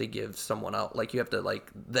you have to give someone out. Like you have to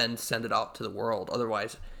like then send it out to the world.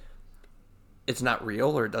 Otherwise, it's not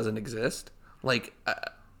real or it doesn't exist. Like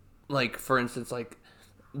for instance, like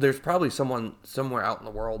there's probably someone somewhere out in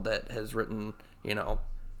the world that has written,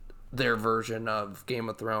 their version of Game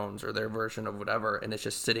of Thrones or their version of whatever, and it's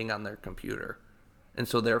just sitting on their computer. And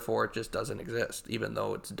so therefore it just doesn't exist, even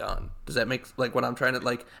though it's done. Does that make like what I'm trying to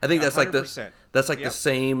like? I think that's 100%. The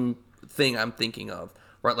same thing I'm thinking of,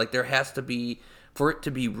 right? Like there has to be, for it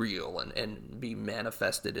to be real and be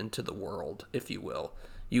manifested into the world, if you will.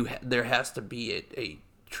 There has to be a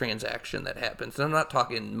transaction that happens. And I'm not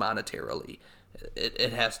talking monetarily.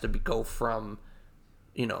 It has to go from,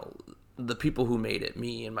 the people who made it,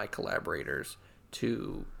 me and my collaborators,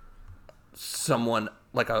 to someone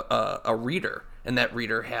like a reader, and that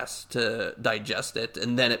reader has to digest it,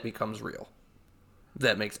 and then it becomes real. If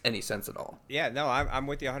that makes any sense at all. Yeah, no, I'm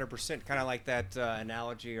with you 100%. Kind of like that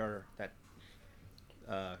analogy, or that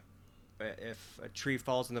if a tree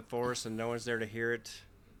falls in the forest and no one's there to hear it,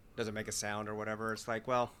 doesn't make a sound or whatever. It's like,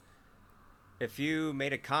 well, if you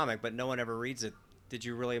made a comic but no one ever reads it, did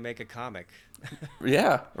you really make a comic?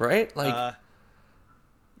 Yeah, right? Like,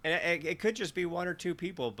 and it could just be one or two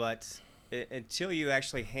people, but until you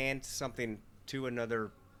actually hand something to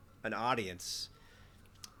an audience,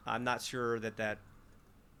 I'm not sure that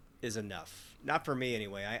is enough. Not for me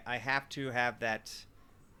anyway. I have to have that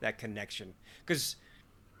connection, because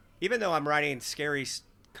even though I'm writing scary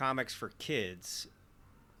comics for kids,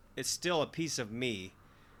 it's still a piece of me.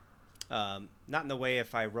 Not in the way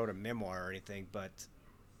if I wrote a memoir or anything, but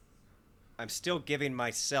I'm still giving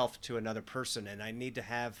myself to another person, and I need to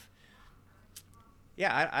have.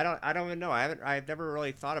 Yeah, I don't even know. I've never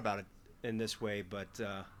really thought about it in this way, but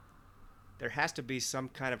there has to be some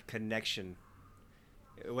kind of connection,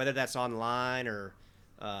 whether that's online or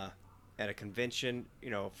at a convention,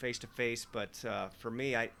 face to face. But for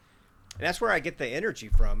me, and that's where I get the energy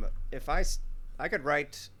from. If I could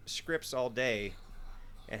write scripts all day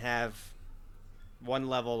and have one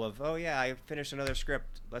level of, oh yeah, I finished another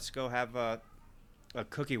script, let's go have a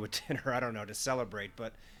cookie with dinner, I don't know, to celebrate.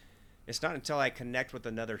 But it's not until I connect with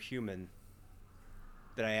another human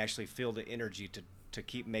that I actually feel the energy to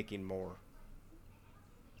keep making more.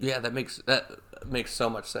 Yeah, that makes so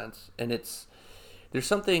much sense. And there's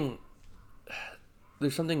something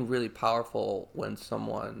really powerful when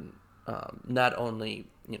someone not only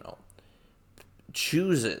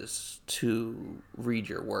chooses to read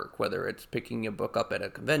your work, whether it's picking a book up at a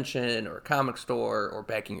convention or a comic store or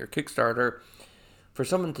backing your Kickstarter. For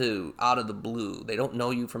someone to, out of the blue, they don't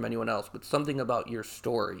know you from anyone else, but something about your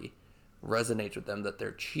story resonates with them, that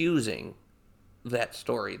they're choosing that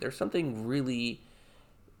story. There's something really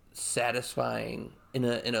satisfying in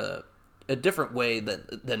a different way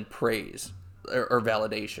than praise or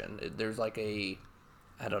validation. There's like I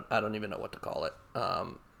don't even know what to call it. I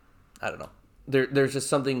don't know. There's just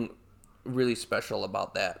something really special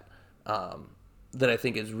about that that I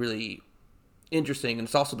think is really interesting, and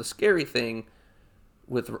it's also the scary thing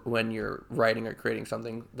with when you're writing or creating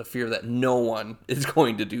something, the fear that no one is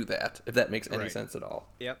going to do that, if that makes any sense at all.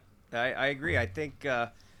 Yep, I agree. I think,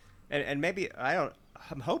 and maybe I'm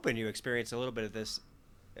hoping you experience a little bit of this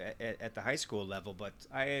at the high school level, but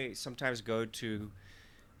I sometimes go to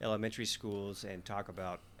elementary schools and talk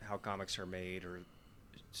about how comics are made or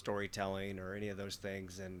storytelling or any of those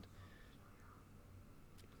things, and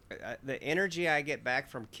the energy I get back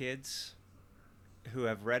from kids who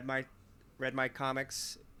have read my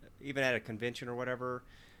comics, even at a convention or whatever.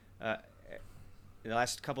 In the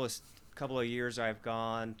last couple of years, I've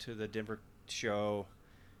gone to the Denver show.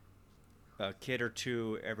 A kid or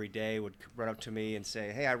two every day would run up to me and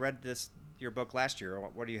say, "Hey, I read your book last year.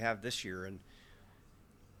 What do you have this year?" And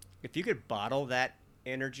if you could bottle that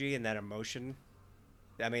energy and that emotion,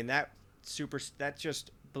 I mean, that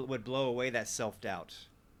just would blow away that self-doubt.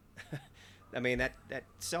 I mean, that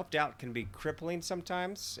self-doubt can be crippling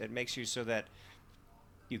sometimes. It makes you so that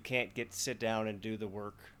you can't sit down and do the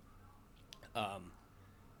work.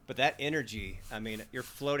 But that energy, I mean, you're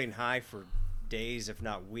floating high for days, if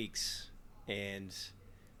not weeks. And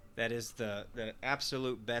that is the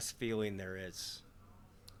absolute best feeling there is.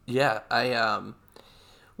 Yeah,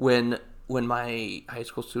 when my high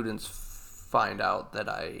school students find out that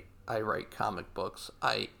I write comic books,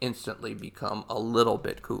 I instantly become a little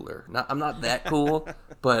bit cooler. I'm not that cool,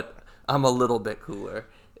 but I'm a little bit cooler.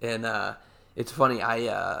 And it's funny,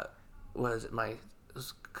 it was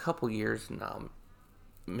a couple years now,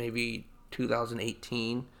 maybe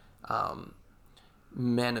 2018.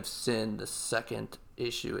 Man of Sin, the second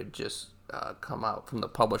issue, had just come out from the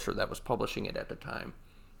publisher that was publishing it at the time.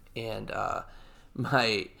 And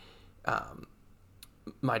my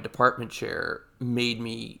department chair made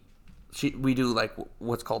me. We do like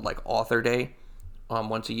what's called like Author Day,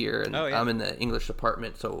 once a year, and I'm in the English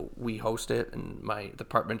department, so we host it. And my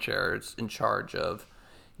department chair is in charge of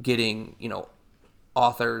getting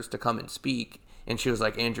authors to come and speak. And she was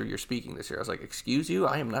like, "Andrew, you're speaking this year." I was like, "Excuse you?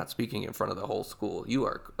 I am not speaking in front of the whole school. You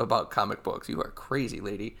are about comic books. You are crazy,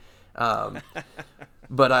 lady."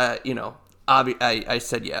 But I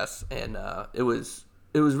said yes, and it was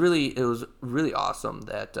really awesome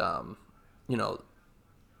that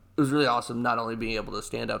it was really awesome not only being able to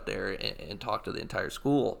stand up there and talk to the entire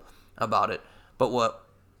school about it, but what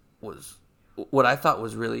I thought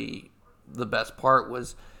was really the best part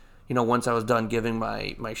was, once I was done giving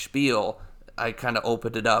my spiel, I kind of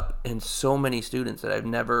opened it up, and so many students that I've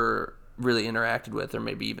never really interacted with or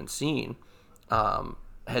maybe even seen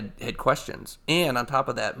had questions. And on top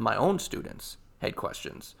of that, my own students had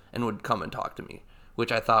questions and would come and talk to me,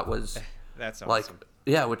 which I thought was that's awesome.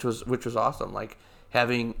 Which was awesome. Like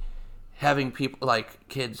having people, like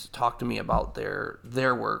kids, talk to me about their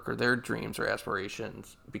work or their dreams or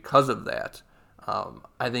aspirations because of that.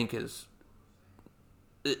 I think it's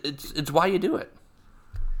why you do it.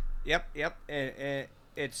 Yep. And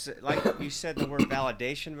it's like you said the word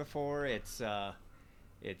validation before. It's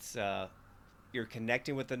you're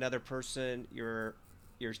connecting with another person. You're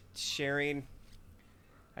sharing.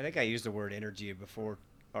 I think I used the word energy before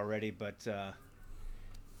already, but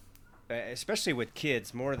especially with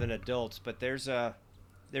kids more than adults. But there's an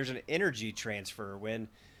energy transfer when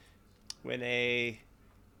a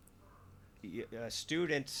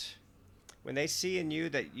student, when they see in you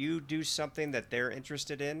that you do something that they're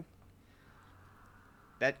interested in,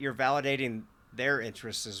 that you're validating their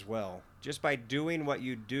interests as well. Just by doing what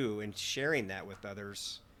you do and sharing that with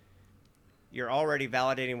others, you're already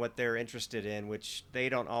validating what they're interested in, which they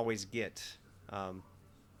don't always get. Um,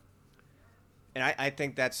 and I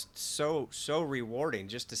think that's so rewarding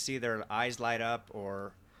just to see their eyes light up,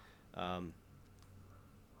 or um,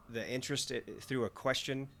 the interest through a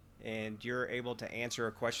question, and you're able to answer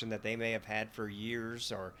a question that they may have had for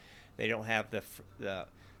years, or they don't have the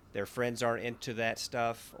their friends aren't into that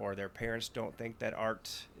stuff, or their parents don't think that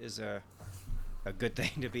art is a good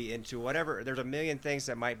thing to be into. Whatever, there's a million things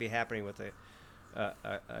that might be happening with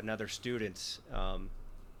another student.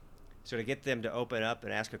 So to get them to open up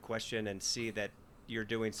and ask a question and see that you're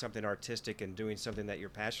doing something artistic and doing something that you're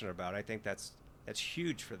passionate about, I think that's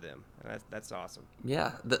huge for them, and that's awesome.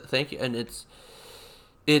 Yeah, thank you. And it's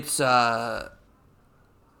I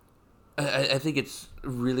think it's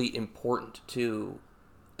really important too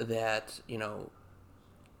that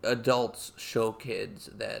adults show kids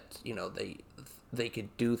that they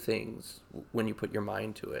could do things when you put your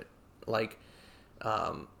mind to it. Like,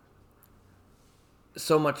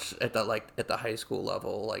 so much at the high school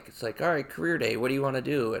level, like it's like, all right, career day, what do you want to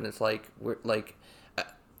do? And it's like we're like,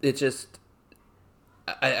 it's just.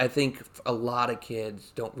 I think a lot of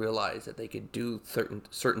kids don't realize that they could do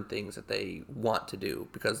certain things that they want to do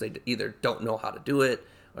because they either don't know how to do it,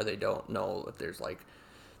 or they don't know if there's like,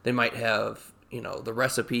 they might have the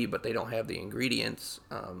recipe but they don't have the ingredients.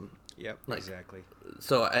 Yep, exactly.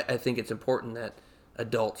 So I think it's important that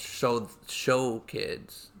adults show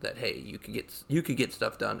kids that, hey, you could get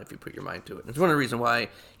stuff done if you put your mind to it. And it's one of the reasons why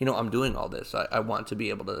I'm doing all this. I want to be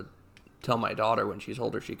able to tell my daughter when she's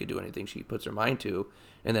older she could do anything she puts her mind to,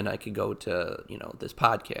 and then I could go to this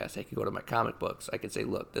podcast, I could go to my comic books, I could say,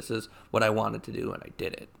 look, this is what I wanted to do and I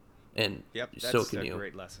did it. And yep, that's so can a you.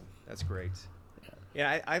 great lesson. That's great.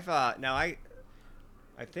 Yeah, I've now I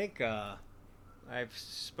think I've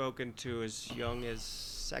spoken to as young as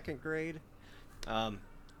second grade, but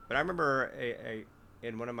I remember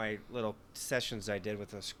in one of my little sessions I did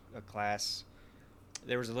with a class,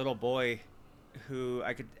 there was a little boy who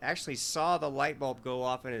I could actually saw the light bulb go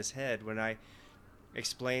off in his head when I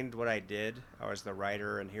explained what I did. I was the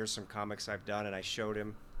writer, and here's some comics I've done, and I showed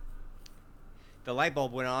him. The light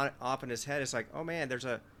bulb went off in his head. It's like, oh man, there's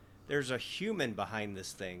a human behind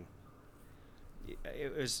this thing.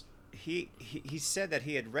 It was he said that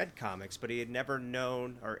he had read comics, but he had never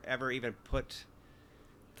known or ever even put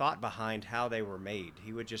thought behind how they were made.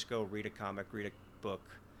 He would just go read a comic, read a book.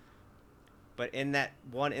 But in that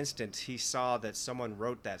one instance, he saw that someone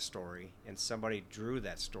wrote that story and somebody drew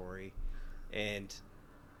that story, and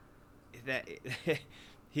that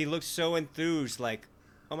he looked so enthused, like,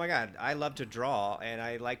 oh my God, I love to draw and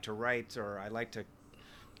I like to write, or I like to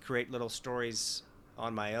create little stories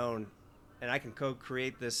on my own, and I can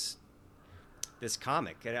co-create this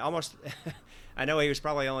comic. And it almost, I know he was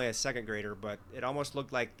probably only a second grader, but it almost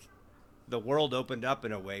looked like the world opened up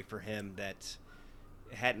in a way for him that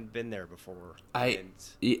hadn't been there before. I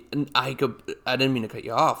didn't mean to cut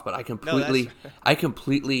you off, but I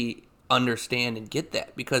completely understand and get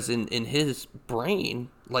that, because in his brain,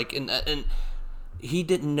 like and he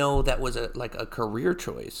didn't know that was a career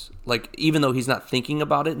choice. Like, even though he's not thinking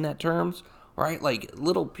about it in that terms, right? Like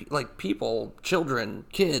people, children,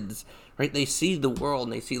 kids, right? They see the world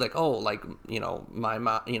and they see like, oh, like, my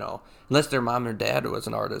mom, unless their mom or dad was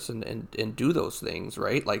an artist and do those things,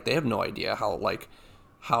 right? Like, they have no idea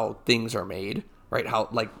how things are made, right? How,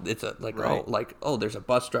 like, it's a like, right. oh, there's a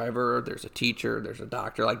bus driver, there's a teacher, there's a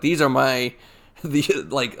doctor. Like, these are like,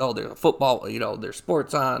 oh, there's a football, there's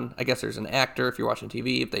sports on. I guess there's an actor if you're watching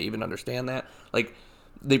TV, if they even understand that. Like,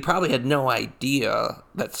 they probably had no idea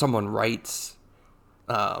that someone writes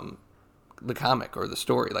the comic or the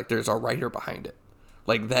story. Like, there's a writer behind it,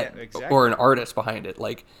 like that, yeah, exactly. Or an artist behind it.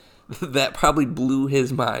 Like, that probably blew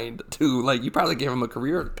his mind too. Like, you probably gave him a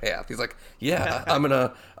career path. He's like, yeah, I'm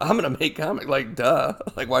gonna make comic. Like, duh.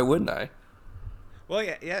 Like, why wouldn't I? Well,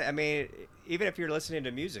 yeah. I mean, even if you're listening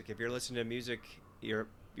to music, your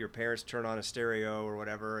parents turn on a stereo or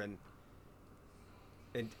whatever, and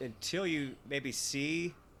until you maybe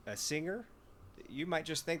see a singer, you might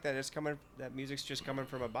just think that that music's just coming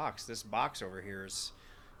from a box. This box over here is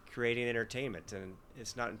creating entertainment, and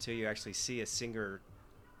it's not until you actually see a singer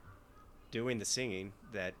doing the singing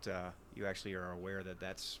that you actually are aware that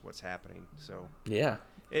that's what's happening. So Yeah.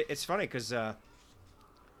 it's funny because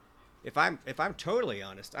if I'm totally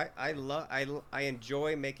honest, I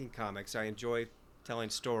enjoy making comics. I enjoy telling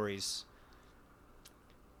stories.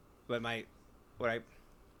 But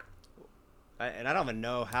and I don't even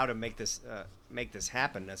know how to make this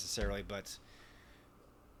happen necessarily, but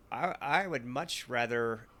I would much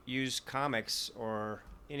rather use comics or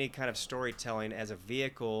any kind of storytelling as a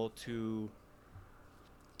vehicle to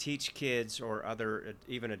teach kids or other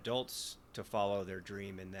even adults to follow their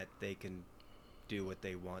dream, and that they can do what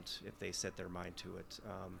they want if they set their mind to it.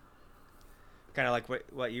 Kind of like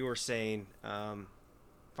what you were saying.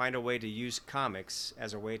 Find a way to use comics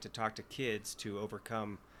as a way to talk to kids to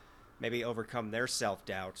overcome their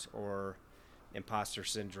self-doubt or imposter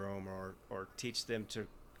syndrome, or teach them to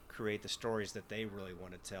create the stories that they really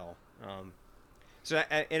want to tell. So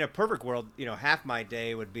in a perfect world, half my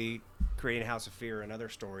day would be creating House of Fear and other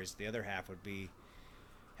stories. The other half would be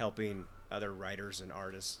helping other writers and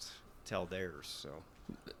artists tell theirs. So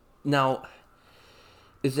Now,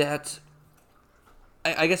 is that...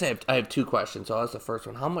 I guess I have two questions. So that's the first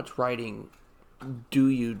one. How much writing do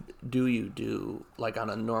you do like on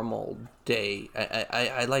a normal day?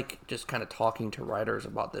 I like just kind of talking to writers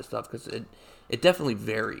about this stuff because it definitely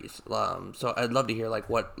varies. So I'd love to hear like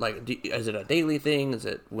what, like, is it a daily thing? Is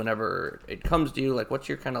it whenever it comes to you? Like, what's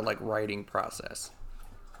your kind of like writing process?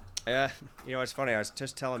 It's funny. I was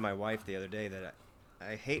just telling my wife the other day that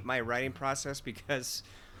I hate my writing process because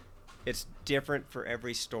it's different for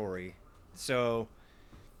every story. So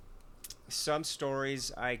some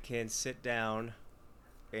stories I can sit down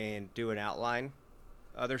and do an outline.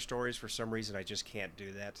 Other stories, for some reason, I just can't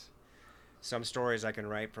do that. Some stories I can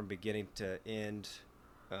write from beginning to end.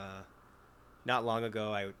 Not long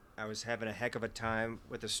ago, I was having a heck of a time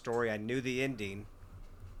with a story. I knew the ending,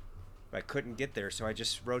 but I couldn't get there, so I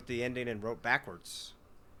just wrote the ending and wrote backwards.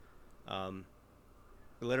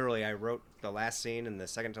 Literally, I wrote the last scene and the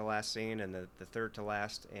second to last scene and the third to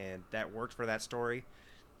last, and that worked for that story.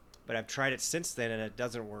 But I've tried it since then, and it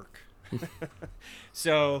doesn't work.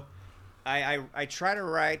 So I try to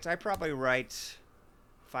write. I probably write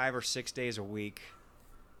 5 or 6 days a week.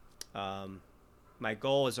 My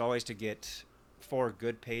goal is always to get 4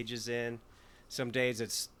 good pages in. Some days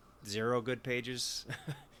it's 0 good pages.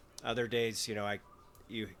 Other days,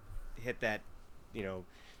 you hit that,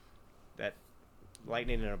 that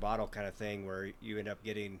lightning in a bottle kind of thing where you end up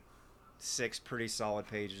getting 6 pretty solid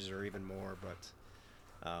pages or even more.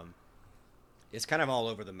 But it's kind of all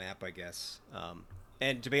over the map, I guess.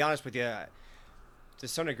 And to be honest with you, to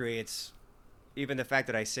some degree, it's even the fact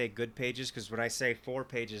that I say good pages, because when I say 4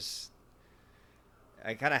 pages,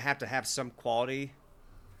 I kind of have to have some quality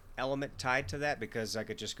element tied to that, because I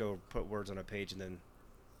could just go put words on a page and then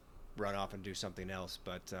run off and do something else.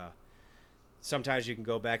 But sometimes you can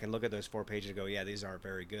go back and look at those 4 pages and go, yeah, these aren't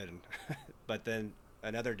very good. But then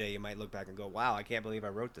another day you might look back and go, wow, I can't believe I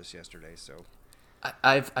wrote this yesterday. So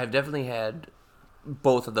I've definitely had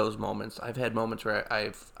both of those moments. I've had moments where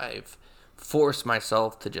I've forced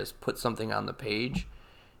myself to just put something on the page,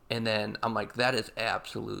 and then I'm like, that is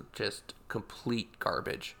absolute, just complete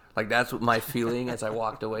garbage. Like, that's what my feeling as I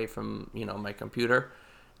walked away from, my computer.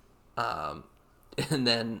 And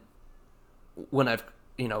then when I've,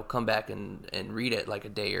 come back and read it like a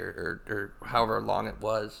day or however long it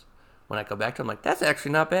was, when I come back to it, I'm like, that's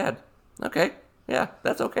actually not bad. Okay. Yeah,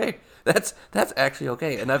 that's okay. That's actually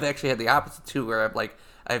okay. And I've actually had the opposite too, where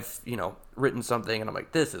I've written something and I'm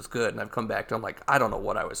like, this is good, and I've come back to it, I'm like, I don't know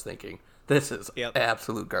what I was thinking. This is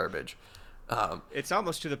absolute garbage. It's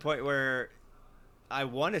almost to the point where I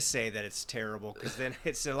want to say that it's terrible, because then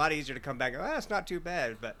it's a lot easier to come back and go, it's not too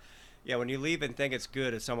bad. But yeah, when you leave and think it's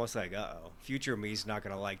good, it's almost like, uh-oh, future me's not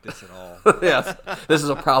going to like this at all. Yes, this is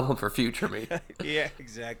a problem for future me. Yeah,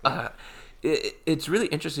 exactly. It's really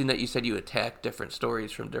interesting that you said you attack different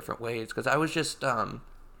stories from different ways, because I was just, for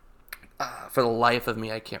the life of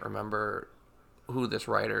me, I can't remember who this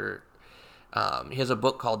writer, he has a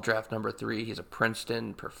book called Draft Number 3. He's a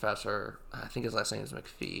Princeton professor. I think his last name is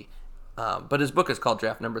McPhee. But his book is called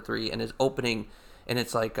Draft Number 3, and his opening, and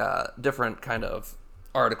it's like different kind of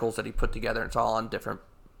articles that he put together. It's all on different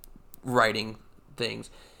writing things.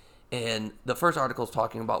 And the first article is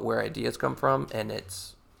talking about where ideas come from, and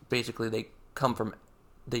it's basically they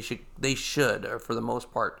should, or for the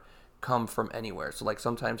most part, come from anywhere. So like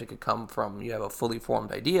sometimes it could come from, you have a fully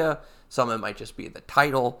formed idea, some it might just be the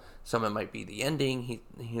title, some it might be the ending.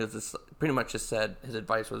 He was this, pretty much just said, his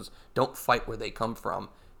advice was, don't fight where they come from,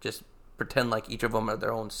 just pretend like each of them are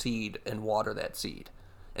their own seed and water that seed.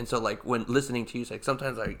 And so like when listening to you, like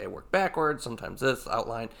sometimes I work backwards, sometimes this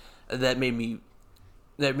outline, that made me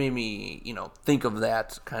think of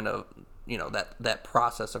that kind of that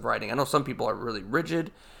process of writing. I know some people are really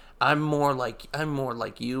rigid. I'm more like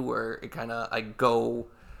you, where it kind of I go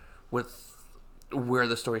with where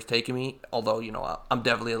the story's taking me. Although I'm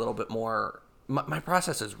definitely a little bit more. My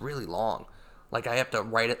process is really long. Like I have to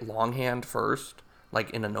write it longhand first,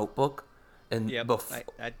 like in a notebook, and Yep,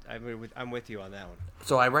 I'm with you on that one.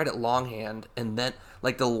 so I write it longhand, and then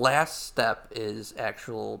like the last step is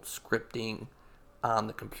actual scripting on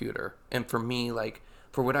the computer. And for me, like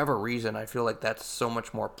for whatever reason, I feel like that's so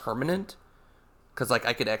much more permanent because like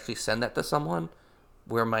I could actually send that to someone,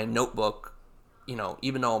 where my notebook,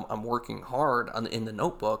 even though I'm working hard in the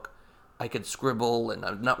notebook, I could scribble and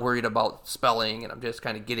I'm not worried about spelling, and I'm just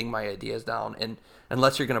kind of getting my ideas down. And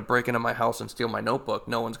unless you're going to break into my house and steal my notebook,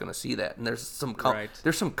 no one's going to see that. And there's some Right.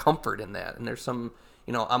 there's some comfort in that, and there's some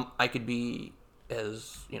I could be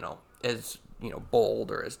as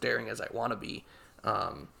bold or as daring as I want to be,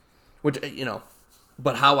 which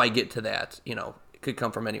but how I get to that it could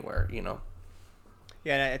come from anywhere.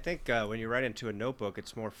 Yeah, and I think when you write into a notebook,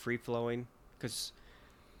 it's more free flowing because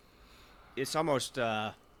it's almost.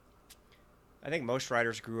 I think most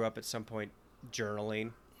writers grew up at some point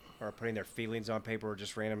journaling or putting their feelings on paper or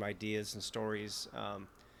just random ideas and stories.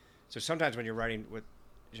 So sometimes when you're writing with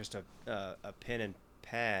just a pen and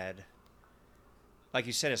pad, like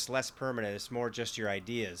you said, it's less permanent. It's more just your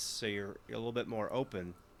ideas. So you're a little bit more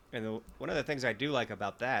open. And one of the things I do like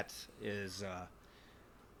about that is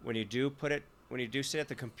when you do sit at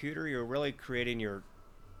the computer, you're really creating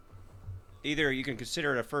either you can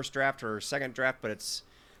consider it a first draft or a second draft, but it's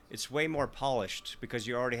way more polished because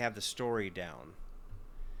you already have the story down.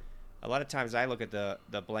 A lot of times I look at the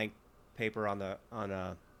blank paper on the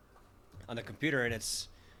computer, and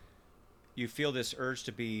you feel this urge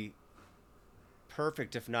to be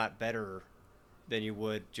perfect, if not better, than you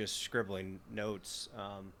would just scribbling notes.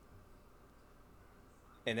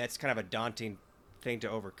 And that's kind of a daunting thing to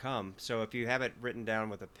overcome. So if you have it written down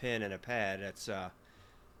with a pen and a pad, it's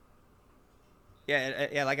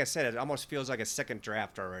yeah, like I said, it almost feels like a second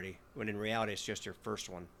draft already, when in reality it's just your first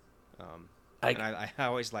one. I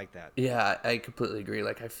always like that. Yeah, I completely agree.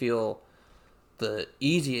 Like I feel the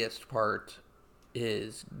easiest part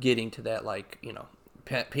is getting to that, like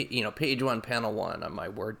page one, panel one on my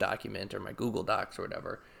Word document or my Google Docs or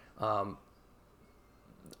whatever.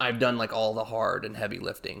 I've done like all the hard and heavy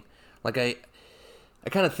lifting. Like I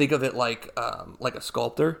kind of think of it like a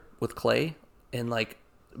sculptor with clay, and like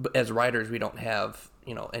as writers we don't have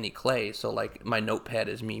any clay, so like my notepad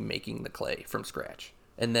is me making the clay from scratch,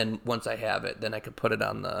 and then once I have it, then I could put it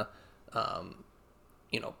on the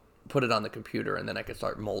put it on the computer, and then I could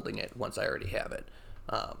start molding it once I already have it,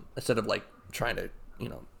 instead of like trying to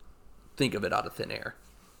think of it out of thin air.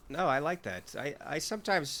 No, I like that. I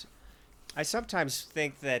sometimes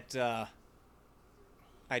think that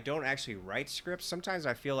I don't actually write scripts. Sometimes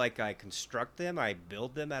I feel like I construct them. I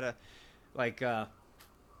build them at a like.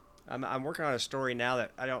 I'm working on a story now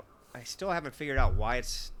that I still haven't figured out why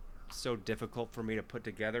it's so difficult for me to put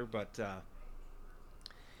together, but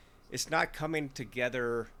it's not coming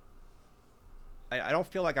together. I don't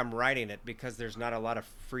feel like I'm writing it because there's not a lot of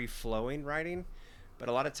free flowing writing, but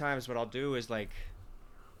a lot of times what I'll do is like,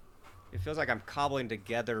 it feels like I'm cobbling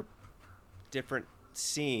together different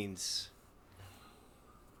scenes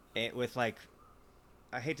with like,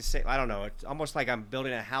 I hate to say, I don't know, it's almost like I'm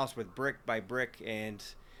building a house with brick by brick, and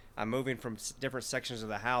I'm moving from different sections of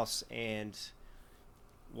the house, and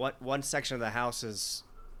one section of the house is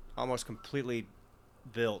almost completely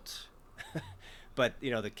built, but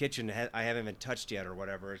the kitchen I haven't even touched yet or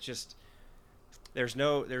whatever. It's just there's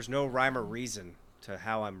no rhyme or reason to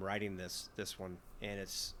how I'm writing this one, and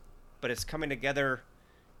it's coming together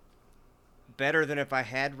better than if I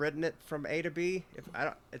had written it from A to B.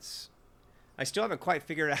 I still haven't quite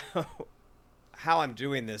figured out how I'm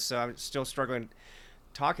doing this, so I'm still struggling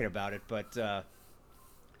talking about it, but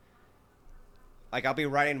like I'll be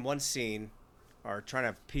writing one scene or trying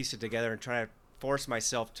to piece it together and trying to force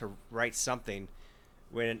myself to write something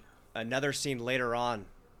when another scene later on,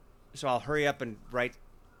 so I'll hurry up and write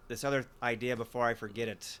this other idea before I forget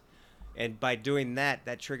it, and by doing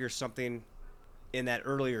that triggers something in that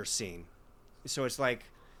earlier scene. So it's like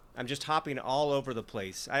I'm just hopping all over the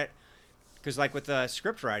place. Because like with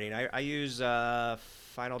script writing, I use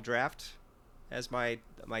Final Draft as my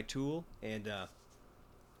tool, and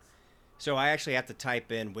so I actually have to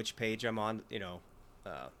type in which page I'm on,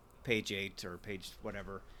 page 8 or page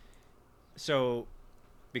whatever. So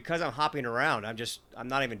because I'm hopping around, I'm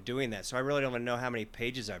not even doing that. So I really don't even know how many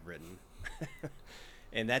pages I've written.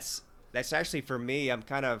 And that's actually for me.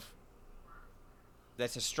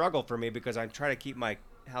 That's a struggle for me because I'm trying to keep my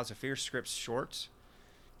House of Fear scripts short.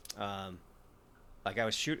 Um, like I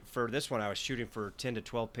was for this one, I was shooting for 10 to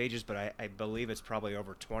 12 pages, but I believe it's probably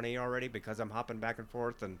over 20 already because I'm hopping back and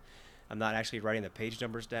forth and I'm not actually writing the page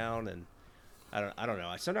numbers down. And I don't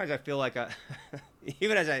know. Sometimes I feel like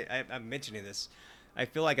even as I'm mentioning this, I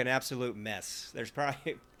feel like an absolute mess. There's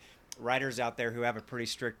probably writers out there who have a pretty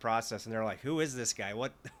strict process, and they're like, "Who is this guy?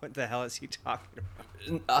 What the hell is he talking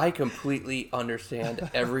about?" I completely understand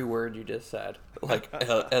every word you just said.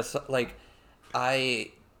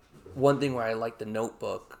 I one thing where I like the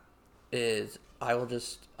notebook is I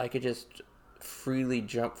could just freely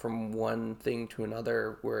jump from one thing to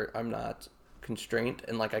another where I'm not constrained,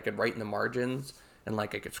 and like I could write in the margins and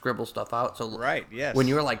like I could scribble stuff out. So right, yes. When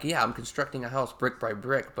you're like, yeah, I'm constructing a house brick by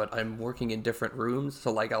brick, but I'm working in different rooms.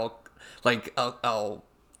 So like I'll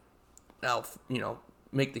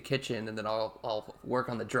make the kitchen, and then I'll work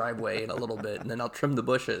on the driveway in a little bit, and then I'll trim the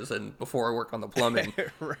bushes and before I work on the plumbing.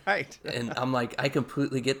 Right. And I'm like, I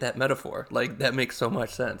completely get that metaphor. Like that makes so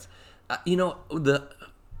much sense.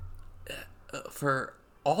 For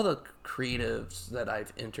all the creatives that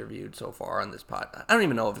I've interviewed so far on this pod, I don't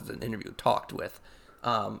even know if it's an interview, talked with,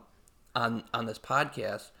 on this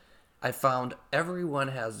podcast, I found everyone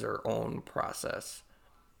has their own process,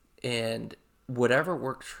 and whatever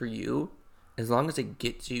works for you, as long as it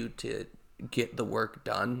gets you to get the work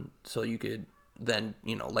done, so you could then,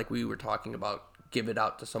 like we were talking about, give it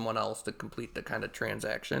out to someone else to complete the kind of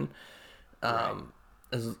transaction. Right.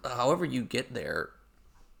 However you get there,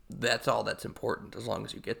 that's all that's important, as long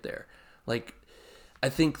as you get there. Like, I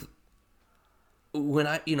think when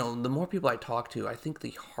the more people I talk to, I think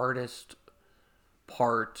the hardest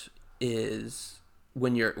part is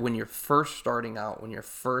when you're first starting out, when you're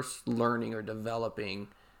first learning or developing,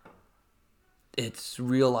 it's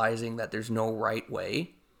realizing that there's no right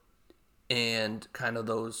way, and kind of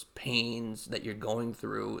those pains that you're going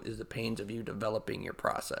through is the pains of you developing your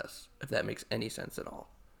process, if that makes any sense at all.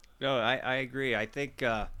 No, I agree. I think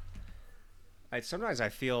sometimes I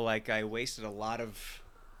feel like I wasted a lot of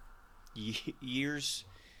years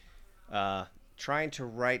trying to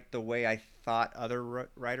write the way I thought other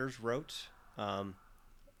writers wrote.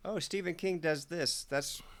 Oh, Stephen King does this.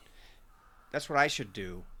 That's what I should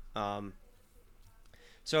do.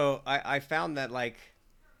 So I found that, like,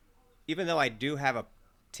 even though I do have a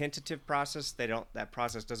tentative process, that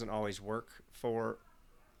process doesn't always work for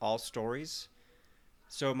all stories.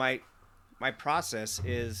 So my process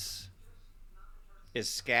is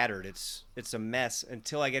scattered. It's a mess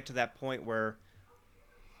until I get to that point where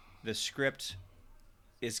the script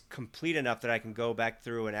is complete enough that I can go back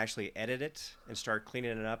through and actually edit it and start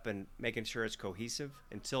cleaning it up and making sure it's cohesive.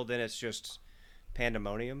 Until then, it's just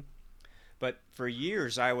pandemonium. But for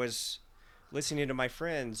years, I was listening to my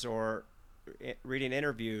friends or reading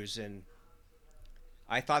interviews, and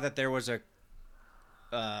I thought that there was a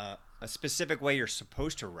specific way you're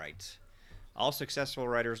supposed to write. All successful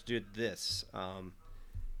writers did this,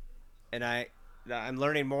 and I'm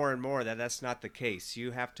learning more and more that that's not the case.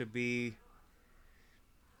 You have to be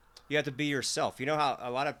yourself. You know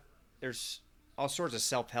how there's all sorts of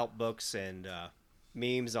self-help books and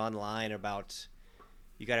memes online about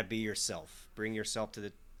you got to be yourself, bring yourself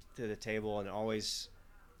to the table, and always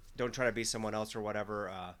don't try to be someone else or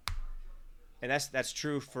whatever. And that's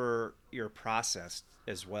true for your process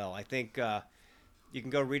as well. I think you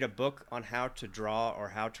can go read a book on how to draw or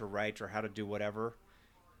how to write or how to do whatever,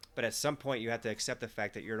 but at some point you have to accept the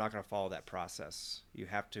fact that you're not going to follow that process. You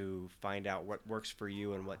have to find out what works for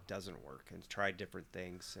you and what doesn't work, and try different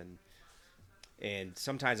things. And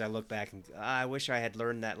sometimes I look back and I wish I had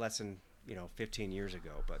learned that lesson 15 years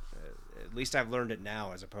ago, but at least I've learned it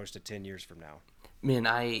now as opposed to 10 years from now. Man,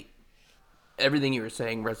 everything you were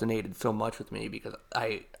saying resonated so much with me, because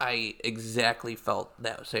I exactly felt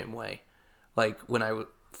that same way. Like when I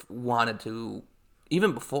wanted to,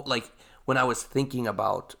 even before, like when I was thinking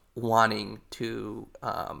about wanting to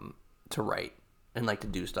write and like to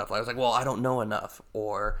do stuff, I was like, well, I don't know enough,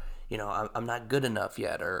 or I'm not good enough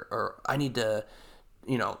yet, or I need to,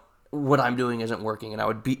 what I'm doing isn't working, and I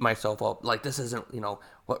would beat myself up like this isn't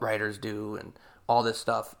what writers do and all this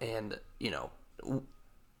stuff. And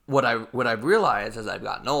what I've realized as I've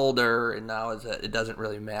gotten older and now is that it doesn't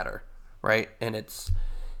really matter, right? And it's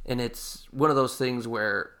one of those things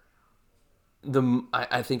where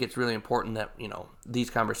I think it's really important that these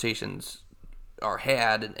conversations are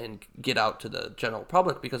had and get out to the general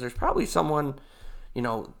public, because there's probably someone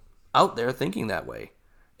out there thinking that way,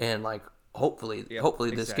 and like hopefully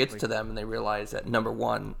this gets to them and they realize that, number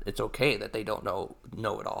one, it's okay that they don't know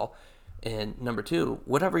it all, And number two,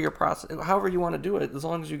 whatever your process, however you want to do it, as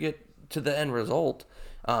long as you get to the end result,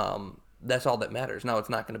 that's all that matters. Now, it's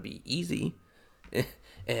not going to be easy,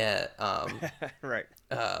 and, Right.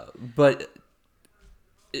 but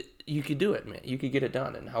you could do it, man. You could get it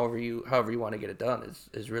done, and however you want to get it done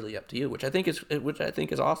is really up to you, which I think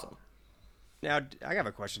is awesome. Now, I have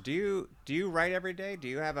a question. Do you write every day? Do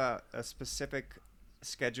you have a specific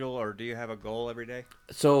schedule, or do you have a goal every day?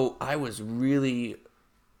 So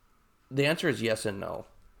the answer is yes and no.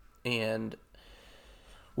 And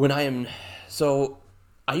when I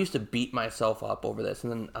used to beat myself up over this.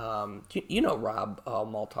 And then, you know Rob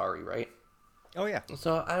Maltari, right? Oh yeah.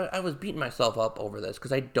 So I was beating myself up over this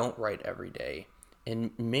because I don't write every day.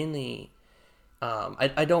 And mainly,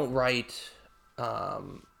 I don't write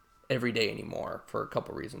every day anymore for a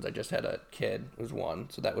couple reasons. I just had a kid, was one.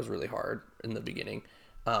 So that was really hard in the beginning.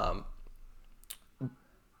 But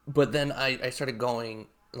then I started going,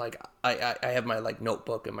 like, I have my like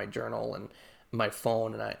notebook and my journal and my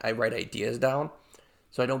phone, and I write ideas down,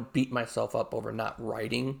 so I don't beat myself up over not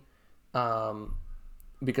writing,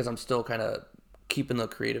 because I'm still kind of keeping the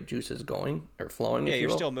creative juices going or flowing. Yeah, if you you're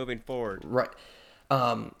will. still moving forward. Right.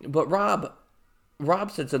 But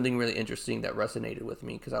Rob said something really interesting that resonated with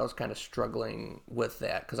me because I was kind of struggling with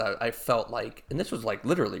that because I felt like, and this was like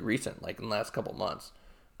literally recent, like in the last couple months.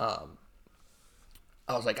 I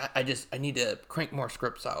was like, I need to crank more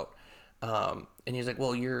scripts out. And he's like,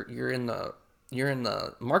 well, you're in the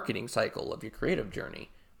marketing cycle of your creative journey.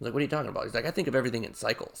 I was like, what are you talking about? He's like, I think of everything in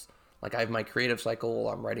cycles. Like I have my creative cycle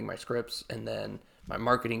while I'm writing my scripts, and then my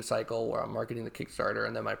marketing cycle where I'm marketing the Kickstarter,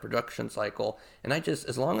 and then my production cycle. And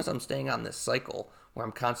as long as I'm staying on this cycle where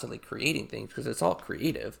I'm constantly creating things, because it's all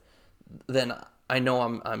creative, then I know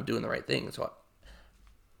I'm doing the right thing. So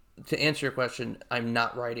to answer your question, I'm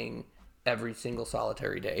not writing every single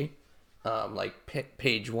solitary day, like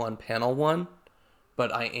page one, panel one,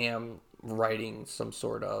 but I am writing some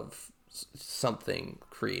sort of something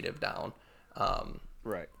creative down.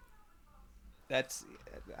 Right. That's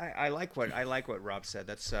I like what Rob said.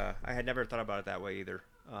 That's I had never thought about it that way either.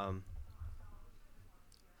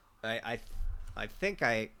 I think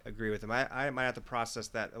I agree with him. I might have to process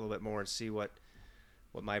that a little bit more and see what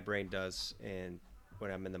my brain does and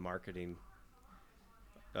when I'm in the marketing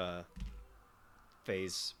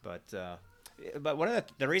phase. But one of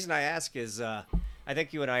the reason I ask is I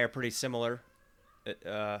think you and I are pretty similar.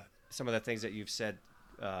 Some of the things that you've said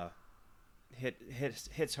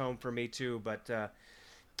hits home for me too. But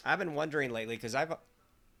I've been wondering lately because I've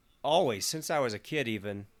always, since I was a kid,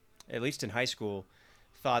 even at least in high school,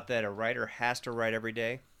 thought that a writer has to write every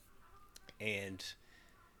day, and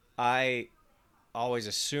I always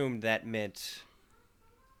assumed that meant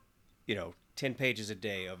 10 pages a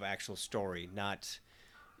day of actual story, not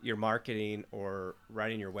your marketing or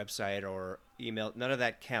writing your website or email. None of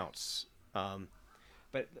that counts.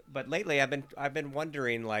 But lately I've been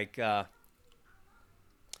wondering, like,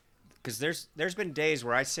 because there's been days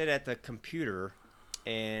where I sit at the computer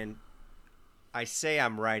and I say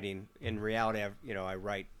I'm writing. In reality, I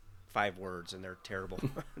write 5 words and they're terrible.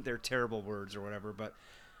 They're terrible words or whatever. But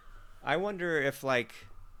I wonder if I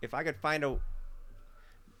could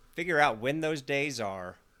figure out when those days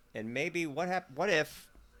are, and maybe what if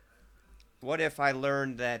I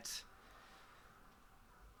learned that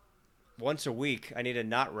once a week I need to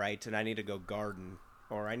not write and I need to go garden,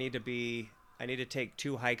 or I need to take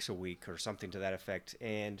 2 hikes a week or something to that effect.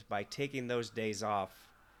 And by taking those days off,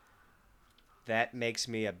 that makes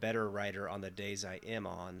me a better writer on the days I am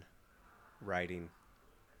on writing.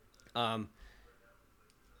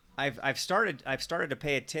 I've started to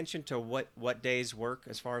pay attention to what days work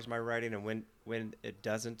as far as my writing and when it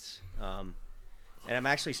doesn't. And I'm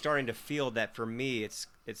actually starting to feel that for me it's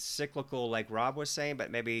cyclical, like Rob was saying,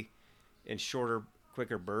 but maybe in shorter,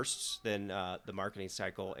 quicker bursts than the marketing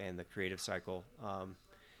cycle and the creative cycle.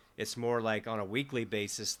 It's more like on a weekly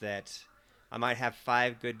basis that I might have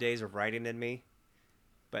 5 good days of writing in me,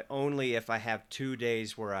 but only if I have 2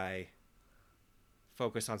 days where I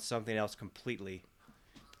focus on something else completely.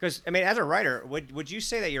 Because, I mean, as a writer, would you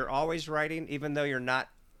say that you're always writing even though you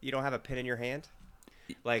don't have a pen in your hand?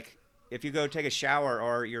 Like, if you go take a shower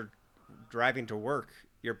or you're driving to work,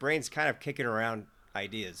 your brain's kind of kicking around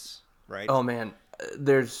ideas, right? Oh man,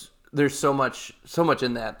 there's so much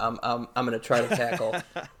in that. I'm gonna try to tackle.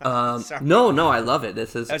 No, I love it.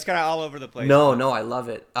 That's kind of all over the place. No, I love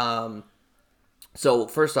it. So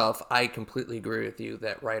first off, I completely agree with you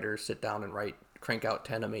that writers sit down and crank out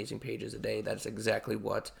 10 amazing pages a day. That's exactly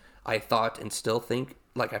what I thought and still think.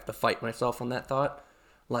 Like, I have to fight myself on that thought.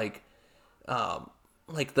 Like,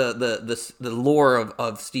 like the lore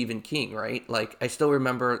of Stephen King, right? Like I still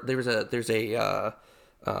remember there's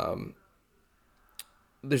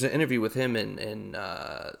an interview with him in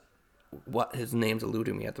what his name's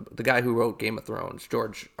eluding me at the guy who wrote Game of Thrones,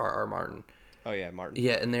 George R. Martin. Oh yeah, Martin.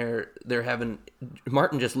 Yeah, and they're having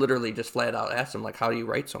Martin just literally just flat out asked him like, how do you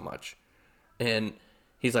write so much? And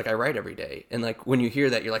he's like, I write every day. And like when you hear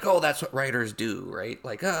that, you're like, oh, that's what writers do, right?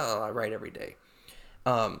 Like, oh, I write every day.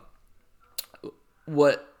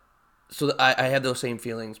 What so I have those same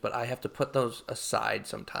feelings, but I have to put those aside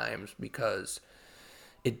sometimes because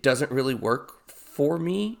it doesn't really work for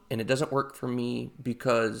me, and it doesn't work for me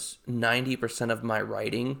because 90% of my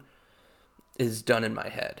writing is done in my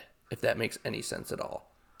head, if that makes any sense at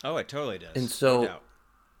all. Oh, it totally does. And so, No doubt.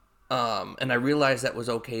 and I realized that was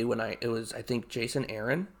okay when it was, I think, Jason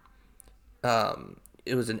Aaron.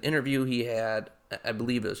 It was an interview he had, I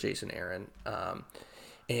believe it was Jason Aaron,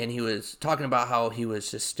 and he was talking about how he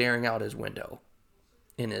was just staring out his window,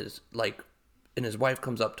 and his wife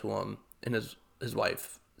comes up to him, and his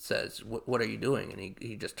wife says, what are you doing? And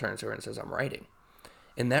he just turns to her and says, I'm writing.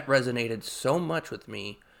 And that resonated so much with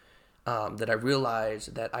me that I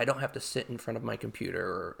realized that I don't have to sit in front of my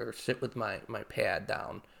computer or sit with my pad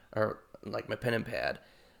down or like my pen and pad,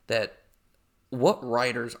 that what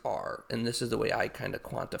writers are, and this is the way I kind of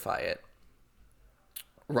quantify it,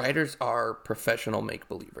 writers are professional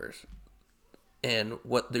make-believers. And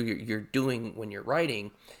what you're doing when you're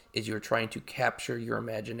writing is you're trying to capture your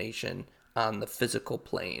imagination on the physical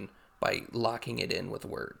plane by locking it in with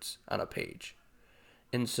words on a page.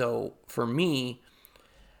 And so for me,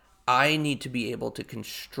 I need to be able to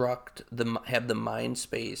have the mind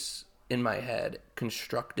space in my head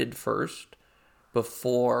constructed first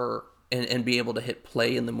before, and be able to hit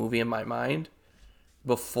play in the movie in my mind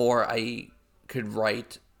before I could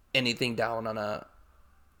write anything down on a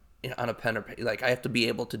pen or paper. Like I have to be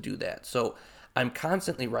able to do that. So I'm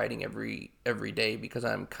constantly writing every day because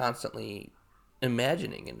I'm constantly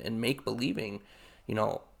imagining and make believing. You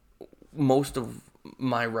know, most of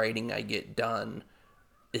my writing I get done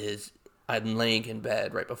is I'm laying in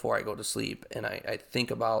bed right before I go to sleep, and I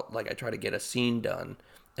think about, like, I try to get a scene done,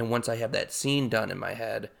 and once I have that scene done in my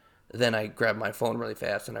head, then I grab my phone really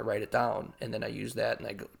fast and I write it down, and then I use that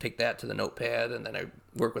and take that to the notepad, and then I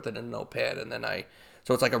work with it in the notepad, and then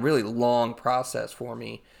so it's like a really long process for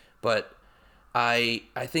me, but I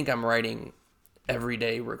think I'm writing every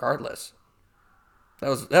day regardless. That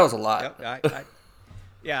was a lot.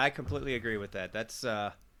 Yep, I completely agree with that. That's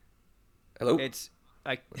Hello?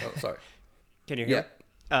 Oh, sorry. Can you hear?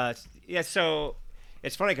 Yeah. Yeah. So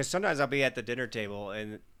it's funny because sometimes I'll be at the dinner table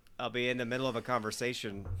and I'll be in the middle of a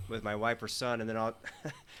conversation with my wife or son, and then I'll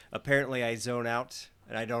apparently I zone out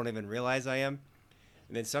and I don't even realize I am.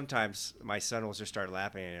 And then sometimes my son will just start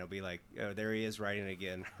laughing and it'll be like, "Oh, there he is writing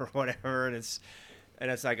again," or whatever. And it's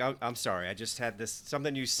like, I'm sorry, I just had this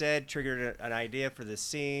something you said triggered an idea for this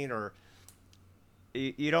scene, or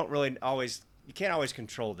you don't really always, you can't always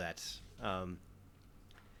control that.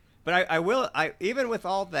 But I will, even with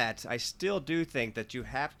all that, I still do think that you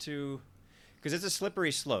have to, because it's a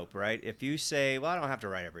slippery slope, right? If you say, well, I don't have to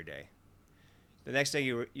write every day, the next day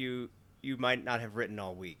you might not have written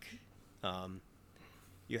all week.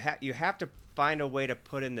 You have to find a way to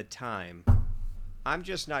put in the time. I'm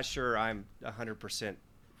just not sure I'm 100%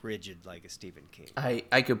 rigid like a Stephen King.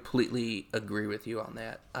 I completely agree with you on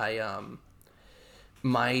that. I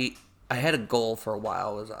had a goal for a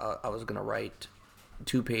while. I was going to write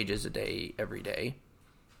 2 pages a day every day,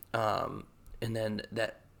 and then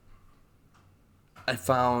that I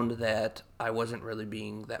found that I wasn't really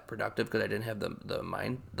being that productive because I didn't have the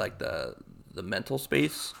mind, like the mental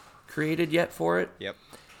space created yet for it. Yep.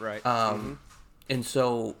 Right. And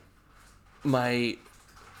so my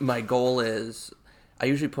goal is, I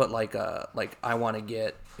usually put I want to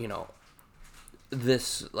get,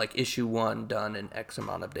 this like issue 1 done in X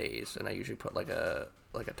amount of days, and I usually put like a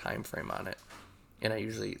time frame on it, and I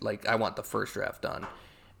usually I want the first draft done.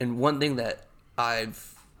 And one thing that I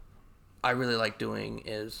really like doing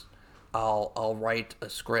is I'll write a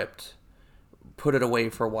script, put it away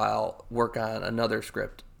for a while, work on another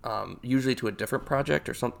script, usually to a different project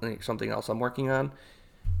or something else I'm working on,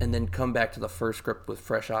 and then come back to the first script with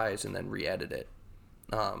fresh eyes and then re-edit it.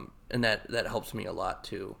 And that helps me a lot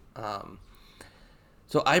too.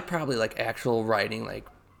 So I probably actual writing,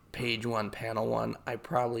 page 1, panel 1, I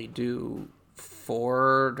probably do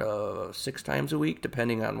 4 to 6 times a week,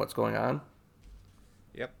 depending on what's going on.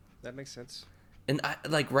 Yep, that makes sense. And I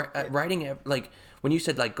writing, when you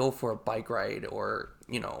said go for a bike ride or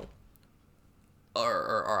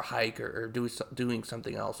or a hike or doing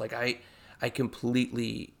something else, I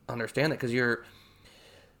completely understand that, because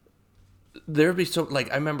there'd be so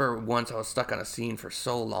like I remember once I was stuck on a scene for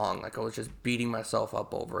so long, like I was just beating myself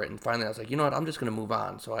up over it, and finally I was like, you know what, I'm just gonna move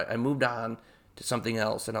on. So I moved on to something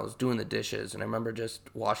else, and I was doing the dishes, and I remember just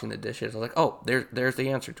washing the dishes. I was like, oh, there's the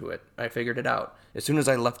answer to it. I figured it out as soon as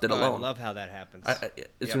I left it alone. I love how that happens.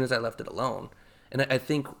 As soon as I left it alone, and I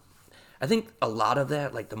think a lot of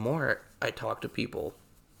that, like the more I talk to people,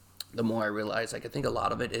 the more I realize, like I think a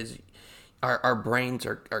lot of it is our brains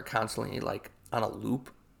are constantly like on a loop.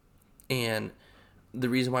 And the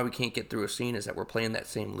reason why we can't get through a scene is that we're playing that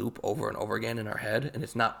same loop over and over again in our head, and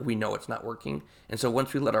we know it's not working. And so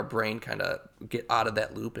once we let our brain kind of get out of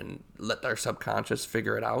that loop and let our subconscious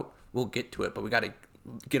figure it out, we'll get to it, but we got to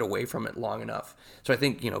get away from it long enough. So I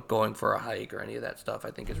think, going for a hike or any of that stuff,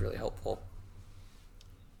 I think is really helpful.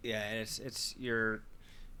 Yeah, and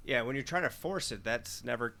when you're trying to force it, that's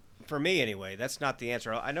never, for me anyway, that's not the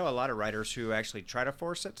answer. I know a lot of writers who actually try to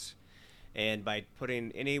force it, and by putting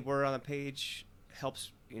any word on the page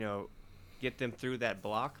helps get them through that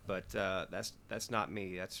block, but that's not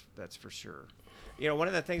me. That's for sure. One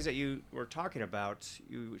of the things that you were talking about,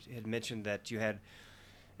 you had mentioned that you had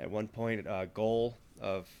at one point a goal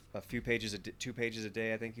of a few pages 2 pages a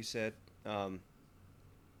day, I think you said.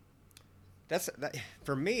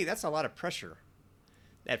 For me, that's a lot of pressure.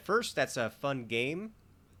 At first that's a fun game,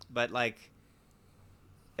 but like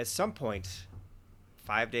at some point,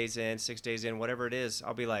 5 days in, 6 days in, whatever it is,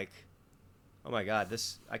 I'll be like, oh my God,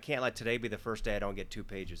 I can't let today be the first day I don't get 2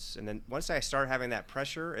 pages. And then once I start having that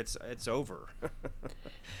pressure, it's over.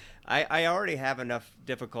 I already have enough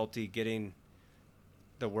difficulty getting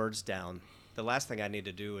the words down. The last thing I need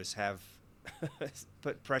to do is have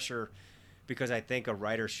put pressure, because I think a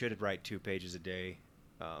writer should write 2 pages a day,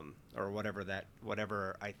 or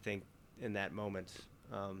whatever I think in that moment.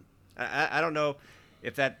 I don't know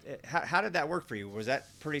if how did that work for you? Was that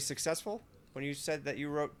pretty successful when you said that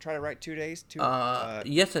you try to write 2 days,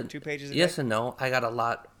 yes, and 2 pages a day? Yes and no. I got a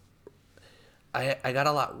lot. I got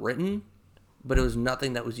a lot written, but it was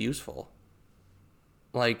nothing that was useful.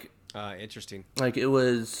 Like, interesting. Like it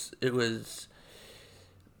was.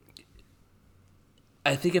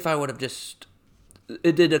 I think if I would have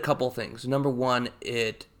it did a couple things. Number one,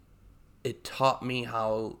 it taught me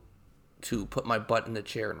how to put my butt in the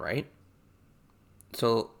chair and write.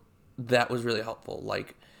 So that was really helpful.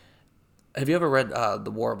 Like, have you ever read The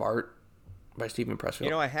War of Art by Stephen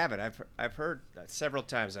Pressfield? I haven't. I've heard that several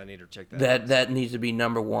times. I need to check that out. That needs to be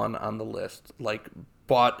number one on the list. Like,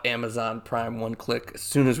 bought Amazon Prime, one click as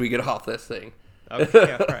soon as we get off this thing.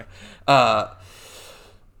 Okay, all right.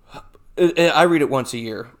 I read it once a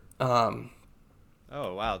year. Oh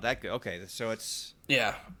wow, that good. Okay, so it's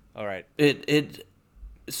yeah. All right.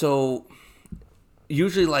 So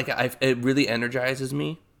usually like it really energizes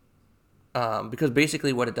me, because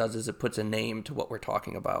basically what it does is it puts a name to what we're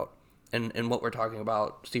talking about, and what we're talking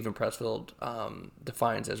about, Stephen Pressfield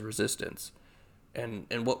defines as resistance,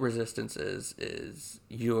 and what resistance is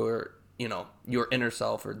your inner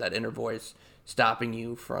self, or that inner voice stopping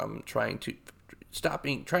you from trying to stop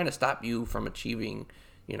you from achieving,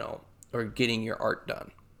 or getting your art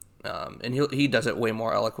done. And he does it way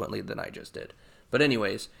more eloquently than I just did. But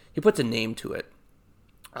anyways, he puts a name to it.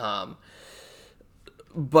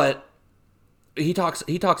 But he talks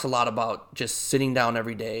a lot about just sitting down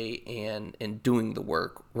every day and doing the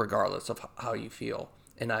work regardless of how you feel.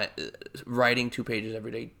 And writing 2 pages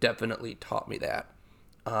every day definitely taught me that.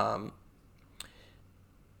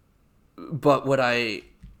 But what I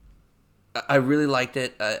really liked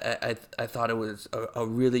it. I thought it was a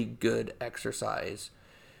really good exercise,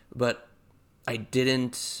 but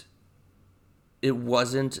it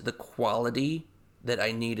wasn't the quality that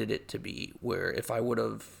I needed it to be, where if I would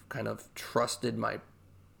have kind of trusted my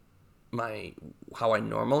how I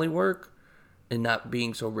normally work and not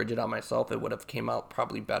being so rigid on myself, it would have came out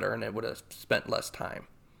probably better, and I would have spent less time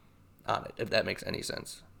on it, if that makes any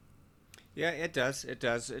sense. Yeah, it does.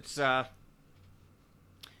 It's kind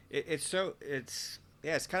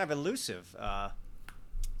of elusive,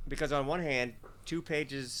 because on one hand, 2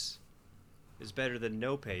 pages is better than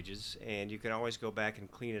no pages, and you can always go back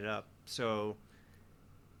and clean it up. So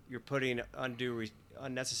you're putting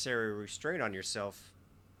unnecessary restraint on yourself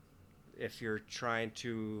if you're trying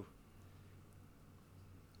to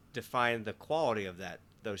define the quality of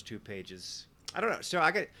those 2 pages. I don't know. So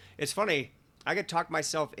it's funny. I could talk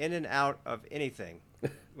myself in and out of anything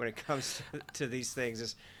when it comes to these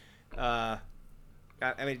things. I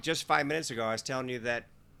mean, just 5 minutes ago, I was telling you that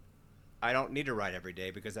I don't need to write every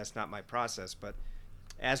day because that's not my process. But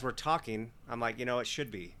as we're talking, I'm like, it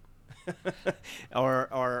should be.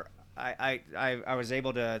 or I was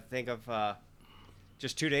able to think of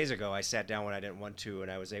just 2 days ago, I sat down when I didn't want to, and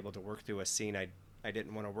I was able to work through a scene I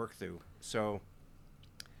didn't want to work through. So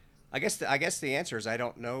I guess the answer is I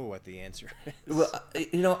don't know what the answer is. Well,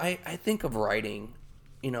 I think of writing,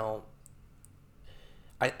 you know,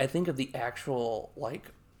 I think of the actual,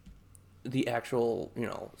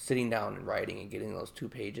 sitting down and writing and getting those 2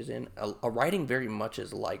 pages in. A writing very much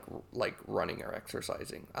is like running or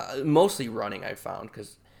exercising. Mostly running, I've found,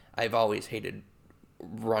 because I've always hated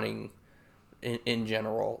running in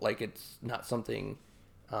general. Like, it's not something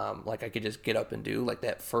like I could just get up and do. Like,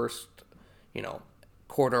 that first,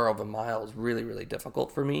 quarter of a mile is really, really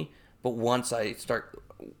difficult for me. But once I start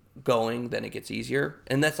going, then it gets easier.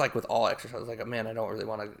 And that's like with all exercise. Like, man, I don't really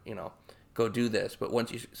want to, go do this. But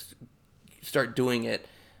once you start doing it,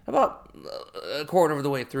 about a quarter of the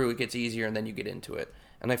way through, it gets easier, and then you get into it.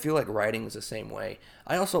 And I feel like writing is the same way.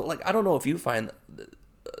 I also, like, I don't know if you find,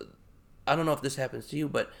 I don't know if this happens to you,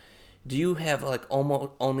 but do you have, like,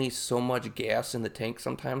 almost only so much gas in the tank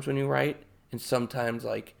sometimes when you write? And sometimes,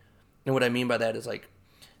 like, and what I mean by that is, like,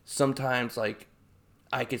 sometimes, like,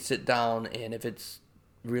 I could sit down, and if it's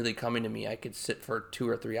really coming to me, I could sit for 2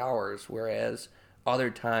 or 3 hours, whereas other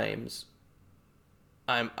times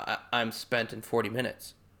I'm spent in 40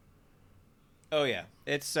 minutes. Oh yeah,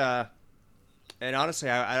 it's and honestly,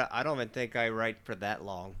 I don't even think I write for that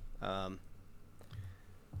long.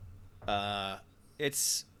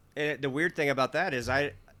 It's the weird thing about that is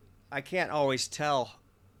I can't always tell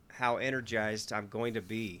how energized I'm going to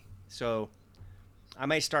be. So I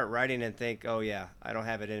may start writing and think, oh yeah, I don't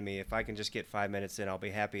have it in me. If I can just get 5 minutes in, I'll be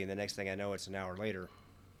happy. And the next thing I know, it's an hour later.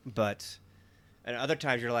 But and other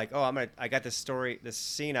times you're like, oh, I got this story, this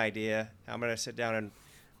scene idea. I'm gonna sit down and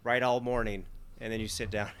write all morning, and then you sit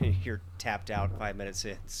down and you're tapped out 5 minutes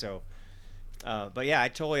in. So, but yeah, I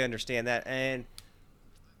totally understand that. And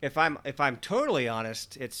if I'm totally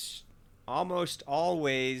honest, it's almost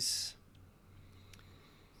always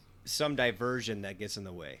some diversion that gets in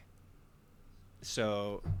the way.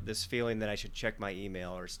 So this feeling that I should check my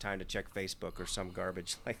email, or it's time to check Facebook, or some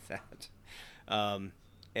garbage like that.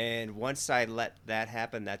 And once I let that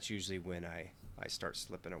happen, that's usually when I start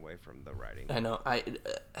slipping away from the writing. I know.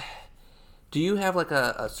 Do you have like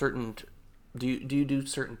a certain? Do you do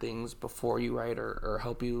certain things before you write, or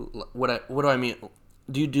help you? What do I mean?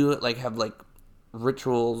 Do you do it like have like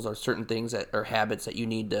rituals or certain things that or habits that you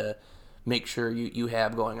need to make sure you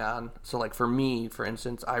have going on? So like for me, for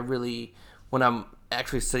instance, I really, when I'm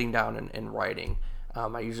actually sitting down and writing,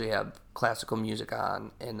 I usually have classical music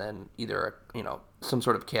on, and then either some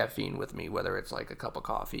sort of caffeine with me, whether it's like a cup of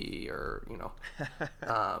coffee or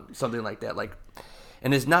something like that. Like,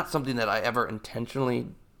 and it's not something that I ever intentionally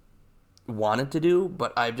wanted to do,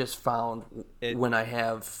 but I've just found when I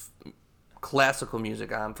have classical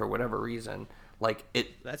music on for whatever reason, like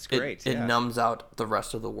that's great. It numbs out the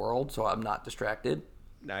rest of the world, so I'm not distracted.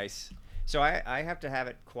 Nice. So I have to have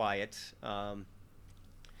it quiet. I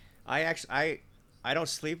don't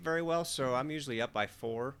sleep very well, so I'm usually up by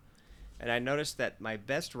 4. And I noticed that my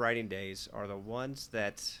best writing days are the ones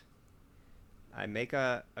that I make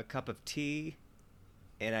a cup of tea,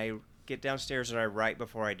 and I get downstairs and I write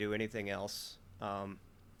before I do anything else.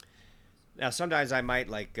 Now sometimes I might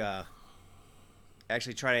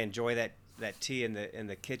actually try to enjoy that tea in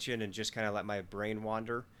the kitchen and just kind of let my brain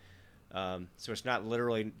wander. So it's not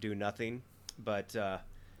literally do nothing, but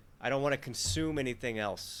I don't want to consume anything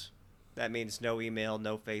else. That means no email,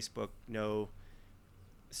 no Facebook, no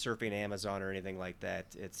surfing Amazon or anything like that.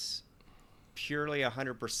 It's purely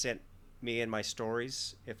 100% me and my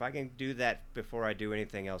stories. If I can do that before I do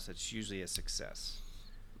anything else, it's usually a success.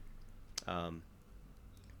 And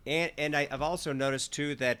I've also noticed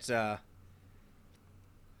too that, and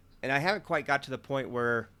I haven't quite got to the point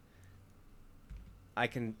where I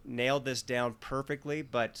can nail this down perfectly,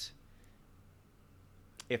 but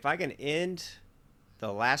if I can end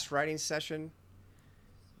the last writing session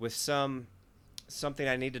with something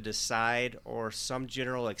I need to decide, or some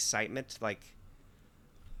general excitement, like,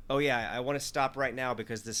 oh yeah, I want to stop right now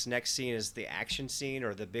because this next scene is the action scene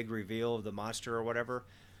or the big reveal of the monster or whatever.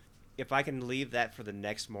 If I can leave that for the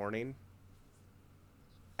next morning,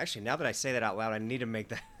 actually, now that I say that out loud, I need to make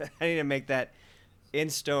that in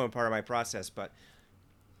stone part of my process. But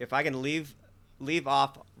if I can leave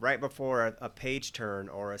off right before a page turn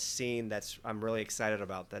or a scene I'm really excited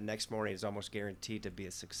about, the next morning is almost guaranteed to be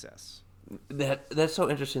a success. That's so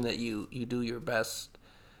interesting that you do your best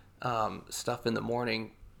stuff in the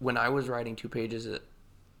morning. When I was writing 2 pages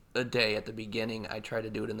a day at the beginning, I tried to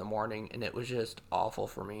do it in the morning, and it was just awful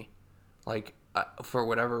for me. Like, for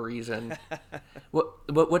whatever reason.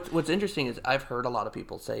 What's interesting is I've heard a lot of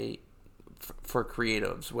people say for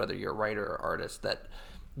creatives, whether you're a writer or artist, that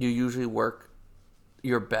you usually work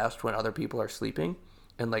your best when other people are sleeping.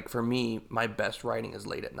 And like for me, my best writing is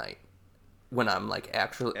late at night when I'm like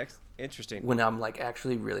Interesting. when I'm like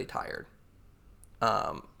actually really tired.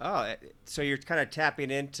 Oh, so you're kind of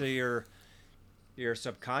tapping into your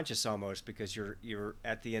subconscious almost because you're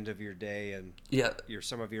at the end of your day and Yeah,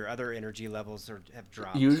 some of your other energy levels have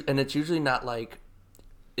dropped. and it's usually not like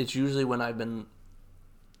it's usually when I've been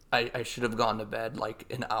I should have gone to bed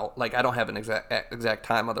like an hour. Like I don't have an exact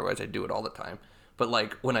time, otherwise I do it all the time. But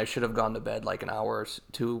like when I should have gone to bed like an hour or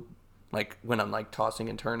two, like when I'm like tossing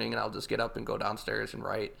and turning, and I'll just get up and go downstairs and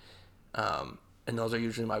write. And those are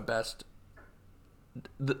usually my best.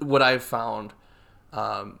 What I've found,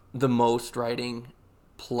 the most writing,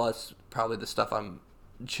 plus probably the stuff I'm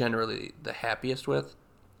generally the happiest with,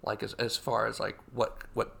 like as far as like what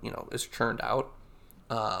is churned out,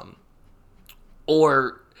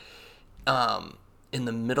 or in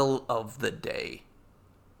the middle of the day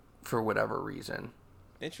for whatever reason.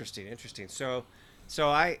 Interesting. So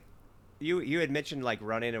you had mentioned like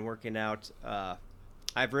running and working out.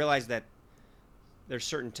 I've realized that there's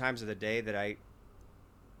certain times of the day that I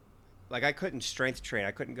couldn't strength train.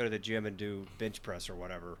 I couldn't go to the gym and do bench press or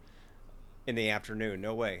whatever in the afternoon.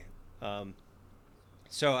 No way.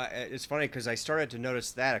 It's funny because I started to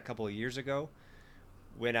notice that a couple of years ago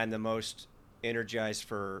when I'm the most energized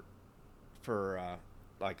for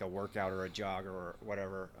like a workout or a jog or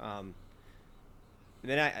whatever.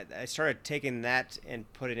 Then I started taking that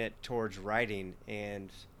and putting it towards writing, and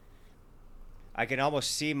I can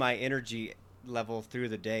almost see my energy level through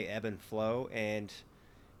the day ebb and flow, and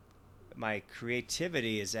my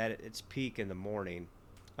creativity is at its peak in the morning.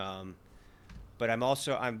 But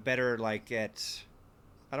I'm better like at,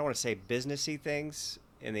 I don't want to say businessy things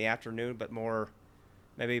in the afternoon, but more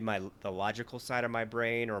maybe the logical side of my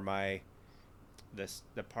brain, or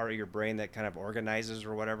the part of your brain that kind of organizes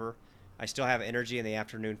or whatever. I still have energy in the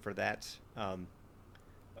afternoon for that.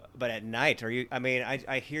 But at night,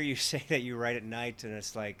 I hear you say that you write at night, and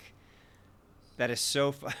it's like, that is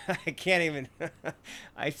so, I can't even,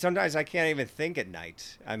 sometimes I can't even think at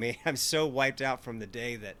night. I mean, I'm so wiped out from the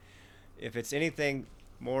day that if it's anything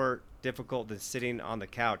more difficult than sitting on the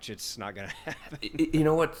couch, it's not going to happen. You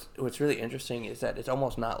know what's really interesting is that it's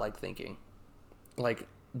almost not like thinking. Like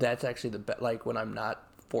that's actually like when I'm not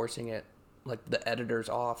forcing it, like the editor's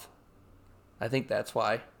off. I think that's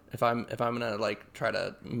why. If I'm gonna like try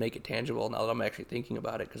to make it tangible now that I'm actually thinking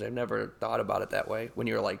about it, because I've never thought about it that way. When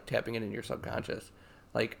you're like tapping it in your subconscious,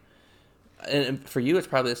 like, and for you it's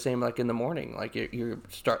probably the same. Like in the morning, like you're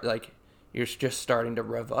just starting to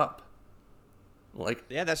rev up. Like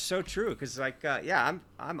yeah, that's so true. Because I'm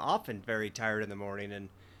often very tired in the morning, and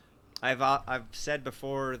I've said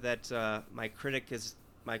before that my critic's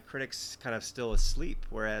kind of still asleep,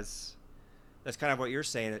 whereas that's kind of what you're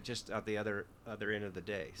saying, at just at the other end of the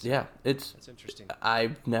day. So yeah, that's interesting.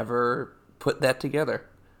 I've never put that together.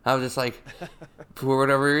 I was just like, for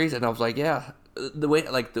whatever reason, I was like, yeah, the way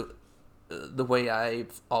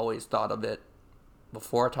I've always thought of it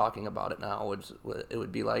before talking about it now it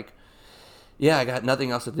would be like, yeah, I got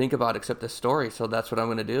nothing else to think about except this story, so that's what I'm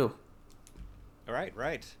going to do.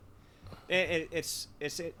 Right. It's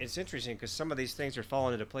interesting because some of these things are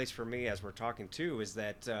falling into place for me as we're talking too. Is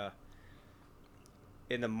that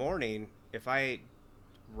in the morning, if I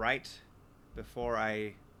write before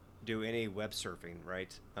I do any web surfing,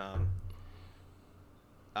 right?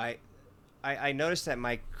 I noticed that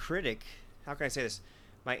my critic, how can I say this?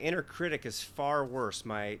 My inner critic is far worse.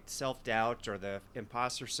 My self-doubt or the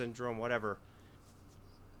imposter syndrome, whatever,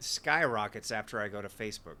 skyrockets after I go to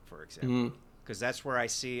Facebook, for example. Because that's where I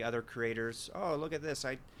see other creators. Oh, look at this.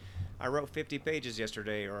 I wrote 50 pages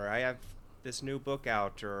yesterday, or I have this new book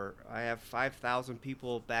out, or I have 5,000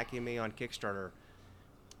 people backing me on Kickstarter.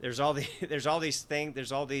 There's all these things.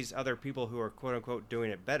 There's all these other people who are quote unquote doing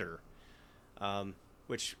it better,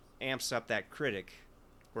 which amps up that critic.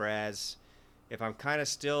 Whereas if I'm kind of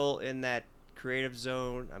still in that creative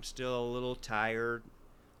zone, I'm still a little tired,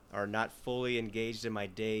 or not fully engaged in my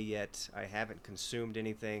day yet, I haven't consumed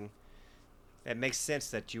anything, it makes sense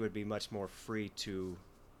that you would be much more free to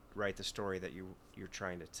write the story that you're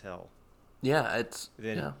trying to tell. Yeah,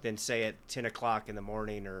 than say at 10 o'clock in the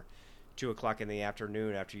morning or 2 o'clock in the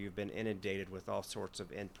afternoon after you've been inundated with all sorts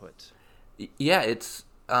of input. Yeah, it's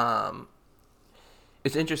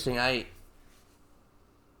interesting. I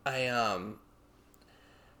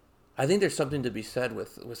think there's something to be said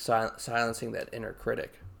with silencing that inner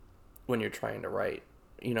critic when you're trying to write,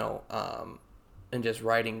 and just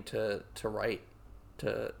writing to write,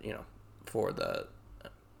 to for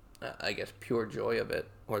I guess, pure joy of it,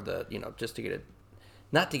 or the, just to get it,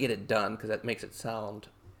 not to get it done, because that makes it sound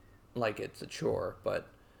like it's a chore, but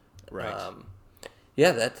Right. um,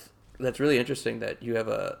 yeah, that's really interesting that you have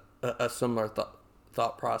a similar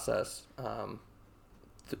thought process,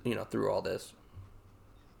 through all this.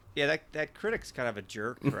 Yeah, that critic's kind of a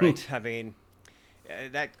jerk, right? I mean,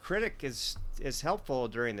 that critic is helpful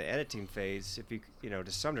during the editing phase, if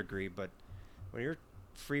to some degree, but when you're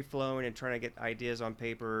free flowing and trying to get ideas on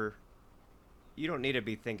paper, you don't need to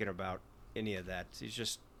be thinking about any of that. You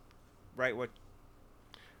just write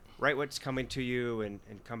what's coming to you, and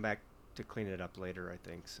come back to clean it up later, I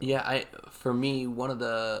think. So. Yeah, for me, one of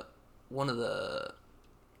the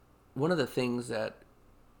things that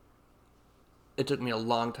it took me a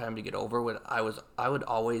long time to get over with, I would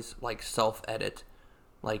always like self edit,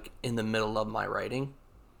 like in the middle of my writing.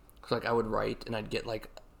 Cause like I would write and I'd get like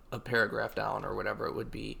a paragraph down or whatever it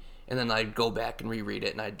would be, and then I'd go back and reread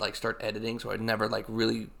it, and I'd like start editing, so I'd never like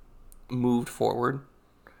really moved forward.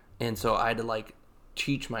 And so I had to like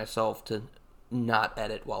teach myself to not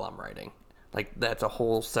edit while I'm writing. Like that's a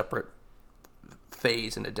whole separate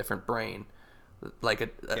phase in a different brain, like a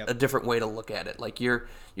Yep. different way to look at it. Like you're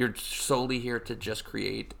solely here to just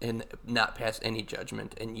create and not pass any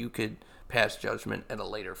judgment, and you could pass judgment at a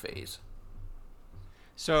later phase.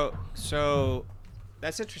 So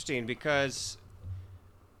that's interesting because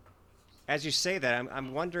as you say that,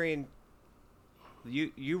 I'm wondering.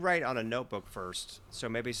 You write on a notebook first, so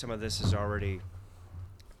maybe some of this is already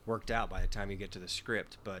worked out by the time you get to the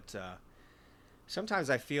script. But sometimes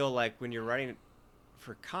I feel like when you're writing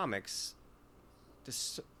for comics,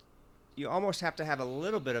 this you almost have to have a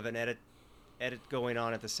little bit of an edit going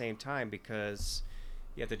on at the same time, because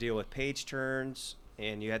you have to deal with page turns,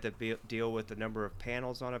 and you have to deal with the number of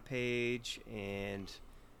panels on a page. And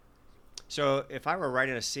so if I were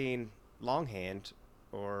writing a scene longhand,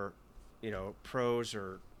 or prose,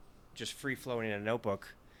 or just free flowing in a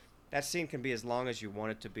notebook, that scene can be as long as you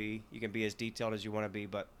want it to be. You can be as detailed as you want to be,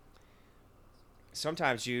 but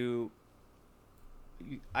sometimes you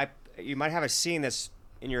might have a scene that's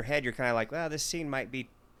in your head. You're kind of like, well, this scene might be.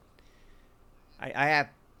 I have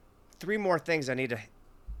 3 more things I need to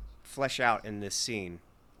flesh out in this scene,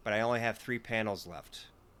 but I only have 3 panels left.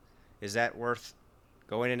 Is that worth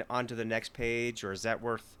going onto the next page, or is that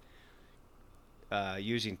worth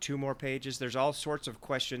using 2 more pages? There's all sorts of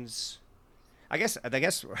questions. I guess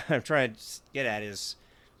what I'm trying to get at is,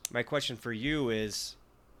 my question for you is,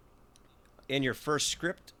 in your first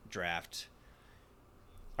script draft,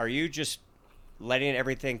 are you just letting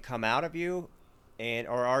everything come out of you,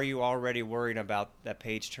 or are you already worrying about that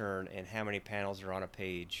page turn and how many panels are on a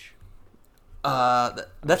page?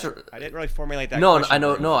 That's I didn't really formulate that. no, question I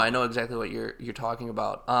know, very no, well. I know exactly what you're talking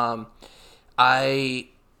about. I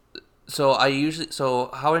I usually,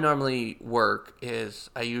 how I normally work is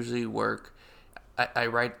I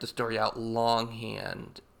write the story out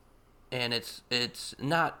longhand, and it's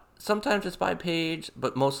not, sometimes it's by page,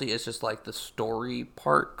 but mostly it's just like the story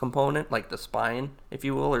part component, like the spine, if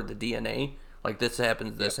you will, or the DNA. Like this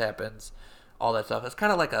happens, Yep. this happens, all that stuff. It's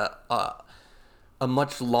kind of like a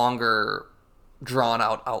much longer, drawn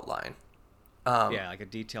out outline. Yeah, like a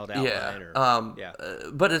detailed Yeah. outline, or yeah.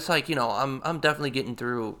 But it's like, I'm definitely getting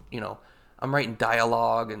through, I'm writing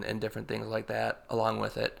dialogue and different things like that along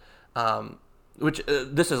with it. Which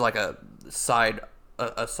this is like a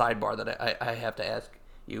sidebar that I have to ask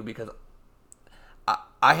you, because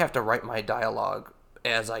I have to write my dialogue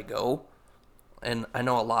as I go. And I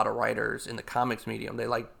know a lot of writers in the comics medium, they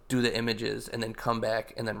like do the images and then come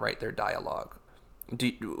back and then write their dialogue. Do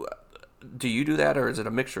you do that, or is it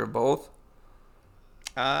a mixture of both?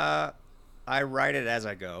 I write it as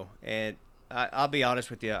I go, and I'll be honest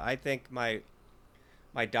with you. I think my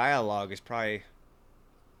dialogue is probably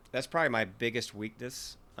my biggest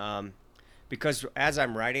weakness. Because as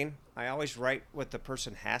I'm writing, I always write what the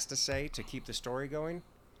person has to say to keep the story going.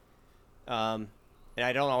 And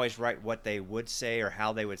I don't always write what they would say or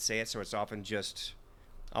how they would say it, so it's often just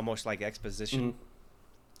almost like exposition.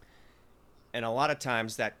 And a lot of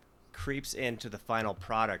times that creeps into the final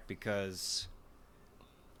product, because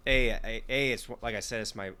it's like I said,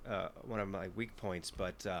 it's my one of my weak points,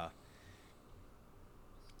 but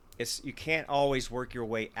it's you can't always work your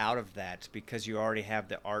way out of that, because you already have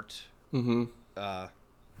the art Mm-hmm.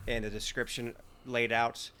 and the description laid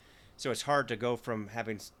out. So it's hard to go from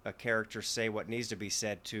having a character say what needs to be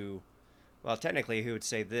said to, well, technically he would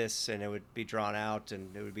say this, and it would be drawn out,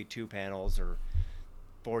 and it would be 2 panels or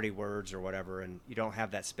 40 words or whatever, and you don't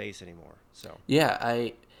have that space anymore. So Yeah,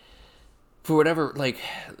 for whatever, like,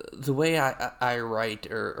 the way I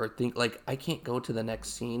write or think, like, I can't go to the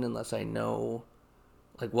next scene unless I know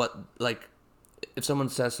like what like if someone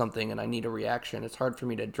says something and I need a reaction, it's hard for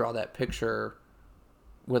me to draw that picture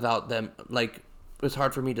without them. Like, it's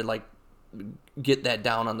hard for me to like get that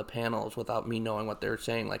down on the panels without me knowing what they're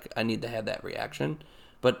saying. Like, I need to have that reaction.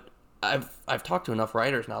 But I've talked to enough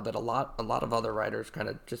writers now that a lot of other writers kind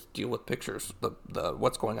of just deal with pictures, the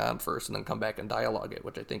what's going on first, and then come back and dialogue it,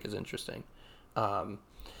 which I think is interesting. But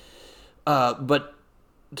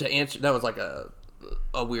to answer, that was like a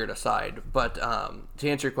weird aside. But to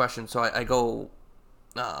answer your question, so I go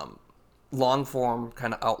long form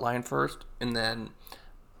kind of outline first, and then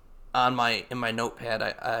in my notepad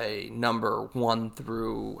I number 1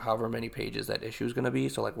 through however many pages that issue is going to be.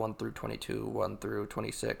 So like 1 through 22, 1 through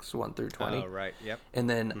 26, 1 through 20. Oh, right. Yep. And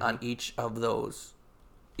then on each of those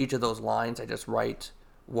lines, I just write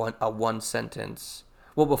one sentence.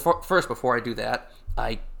 Well, before I do that,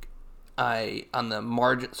 I on the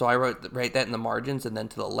margin, so I write that in the margins, and then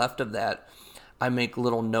to the left of that, I make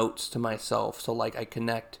little notes to myself. So like I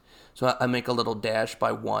connect, so I make a little dash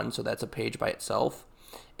by 1, so that's a page by itself,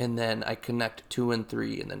 and then I connect 2 and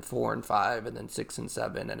 3, and then 4 and 5, and then 6 and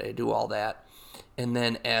 7, and I do all that, and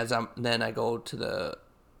then I go to the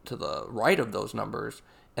right of those numbers,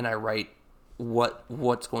 and I write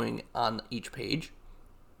what's going on each page,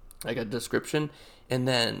 like a description, and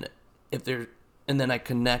then I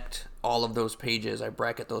connect all of those pages. I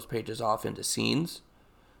bracket those pages off into scenes.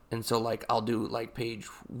 And so like I'll do like page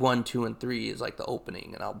 1, 2, and 3 is like the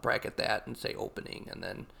opening, and I'll bracket that and say opening, and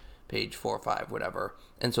then page 4, 5, whatever.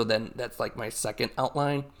 And so then that's like my second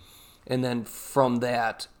outline. And then from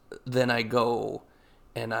that, then I go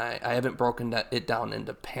and I haven't broken it down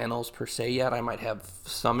into panels per se yet. I might have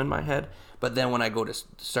some in my head, but then when I go to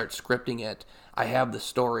start scripting it, I have the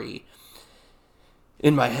story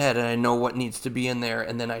in my head and I know what needs to be in there,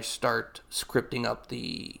 and then I start scripting up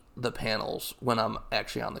the panels when I'm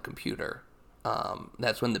actually on the computer.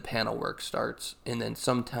 That's when the panel work starts, and then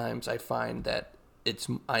sometimes I find that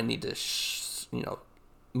I need to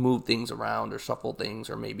move things around or shuffle things,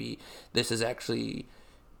 or maybe this is actually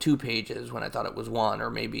 2 pages when I thought it was 1, or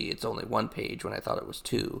maybe it's only 1 page when I thought it was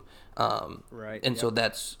 2. Right. And so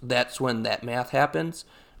that's when that math happens.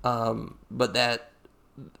 But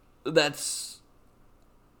that's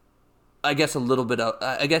I guess a little bit of,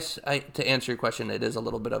 to answer your question, it is a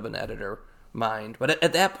little bit of an editor mind. But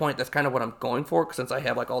at that point, that's kind of what I'm going for, since I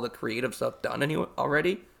have like all the creative stuff done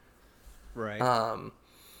already. Right.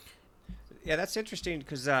 Yeah, that's interesting,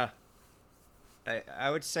 because I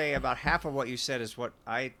would say about half of what you said is what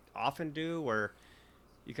I often do, where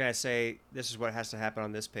you kind of say, this is what has to happen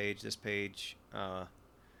on this page. But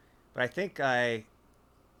I think I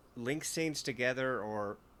link scenes together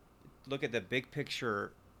or look at the big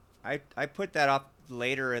picture. I put that up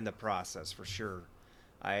later in the process for sure.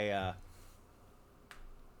 How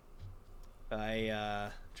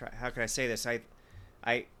can I say this?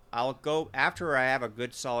 I'll go after I have a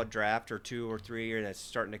good solid draft or 2 or 3 and it's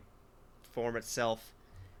starting to form itself.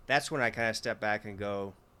 That's when I kind of step back and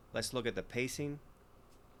go, let's look at the pacing.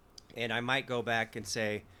 And I might go back and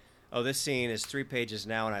say, oh, this scene is 3 pages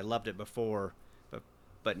now and I loved it before,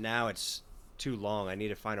 but now it's too long. I need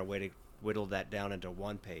to find a way to whittle that down into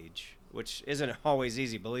 1 page, which isn't always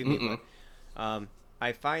easy, believe me. But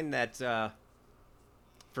I find that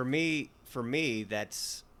for me,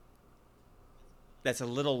 that's a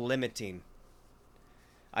little limiting.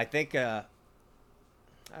 I think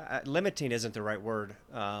limiting isn't the right word.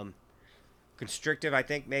 Constrictive. I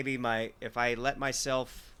think maybe if I let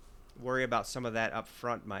myself worry about some of that up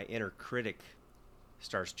front, my inner critic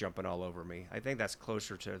starts jumping all over me. I think that's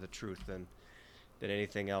closer to the truth than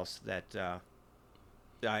anything else. That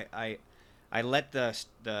I let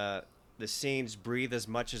the scenes breathe as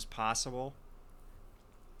much as possible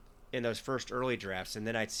in those first early drafts, and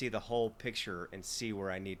then I'd see the whole picture and see where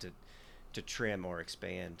I need to trim or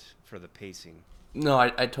expand for the pacing. No, I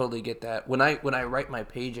totally get that. When I write my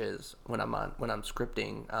pages, when I'm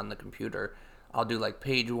scripting on the computer, I'll do like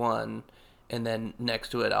page 1, and then next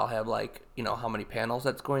to it I'll have like, how many panels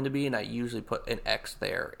that's going to be, and I usually put an X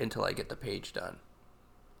there until I get the page done.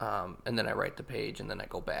 And then I write the page, and then I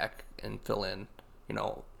go back and fill in,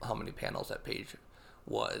 how many panels that page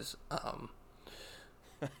was.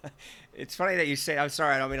 It's funny that you say, I'm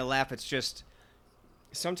sorry, I don't mean to laugh. It's just,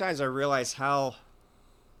 sometimes I realize how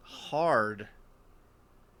hard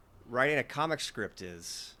writing a comic script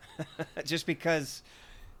is. Just because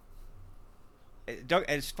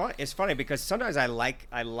it's funny because sometimes I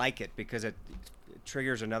like it because it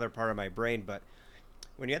triggers another part of my brain. But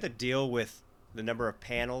when you have to deal with the number of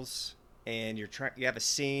panels and you have a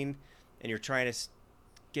scene and you're trying to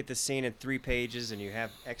get the scene in 3 pages and you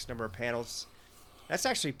have X number of panels, that's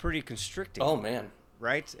actually pretty constricting. Oh man,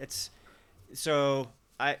 right? It's so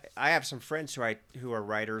I have some friends who are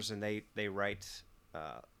writers, and they write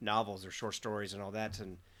novels or short stories and all that,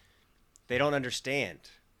 and they don't understand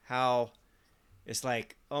how it's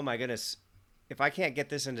like, oh my goodness, if I can't get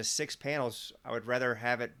this into 6 panels, I would rather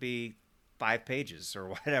have it be 5 pages or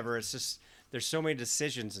whatever. It's just there's so many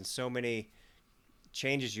decisions and so many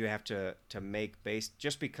changes you have to make based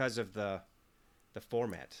just because of the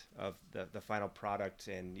format of the final product,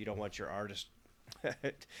 and you don't want your artist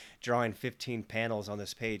drawing 15 panels on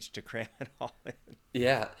this page to cram it all in.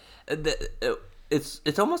 Yeah,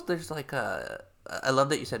 it's almost there's like a. I love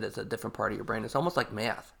that you said it's a different part of your brain. It's almost like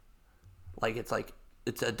math. Like it's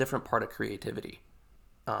a different part of creativity.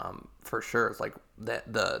 For sure, it's like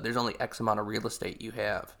that. There's only X amount of real estate you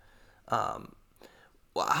have.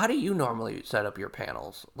 Well, how do you normally set up your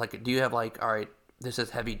panels? Like, do you have like, all right, this is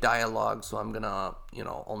heavy dialogue, so I'm gonna,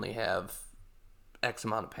 only have X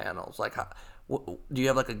amount of panels. Like, do you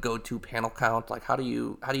have like a go-to panel count? Like, how does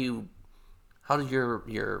your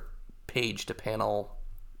page to panel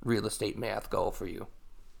real estate math go for you?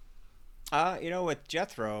 With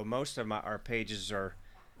Jethro, most of our pages are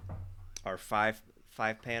five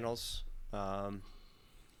panels, and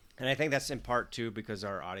I think that's in part too because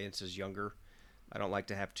our audience is younger. I don't like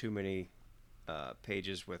to have too many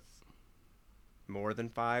pages with more than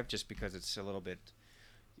 5, just because it's a little bit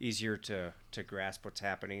easier to grasp what's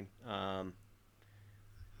happening.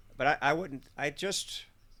 But I wouldn't. I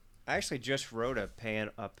actually just wrote a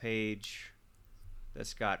page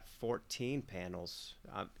that's got 14 panels.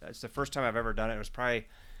 It's the first time I've ever done it. It was probably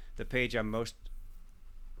the page I'm most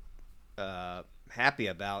happy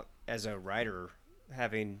about as a writer,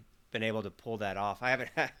 having been able to pull that off. I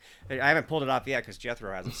haven't pulled it off yet because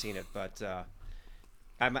Jethro hasn't seen it, but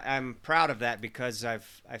I'm proud of that because I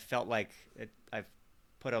felt like I've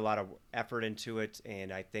put a lot of effort into it,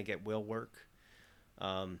 and I think it will work.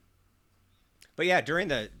 But yeah, during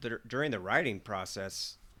the writing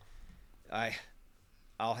process,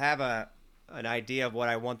 I'll have an idea of what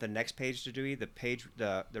I want the next page to do,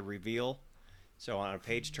 the reveal. So on a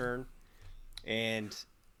page turn, and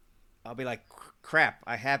I'll be like, crap,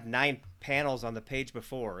 I have 9 panels on the page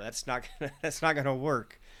before. That's not gonna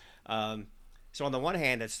work. So on the one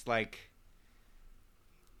hand, it's like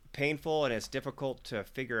painful and it's difficult to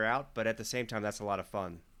figure out, but at the same time, that's a lot of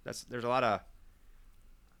fun. There's a lot of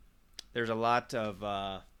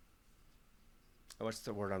what's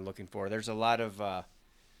the word I'm looking for? There's a lot of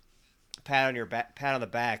pat on the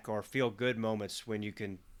back, or feel good moments when you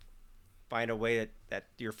can find a way that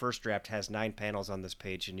your first draft has 9 panels on this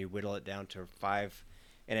page and you whittle it down to 5,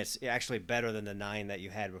 and it's actually better than the 9 that you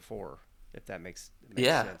had before. If that makes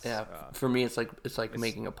sense. Yeah. For me, it's like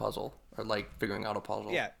making a puzzle, or like figuring out a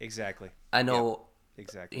puzzle. Yeah, exactly. I know. Yeah,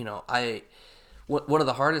 exactly. One of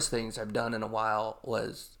the hardest things I've done in a while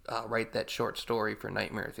was write that short story for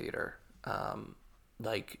Nightmare Theater.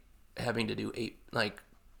 Like having to do 8,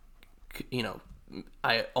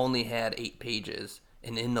 I only had 8 pages,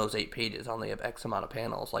 and in those 8 pages, I only have X amount of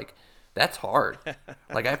panels. Like, that's hard.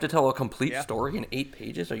 Like, I have to tell a complete story in 8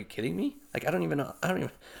 pages. Are you kidding me? Like, I don't even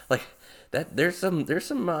like that. There's some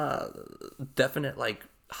definite like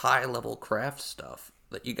high level craft stuff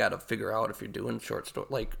that you got to figure out if you're doing short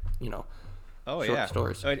story, short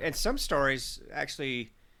stories. And some stories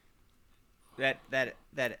actually that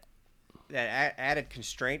added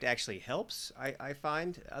constraint actually helps. I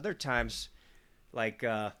find other times, like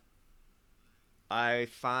I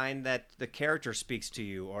find that the character speaks to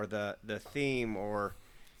you, or the theme, or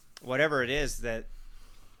whatever it is, that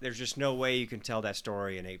there's just no way you can tell that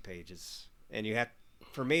story in 8 pages. And you have,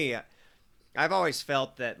 for me, I've always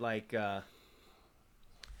felt that like the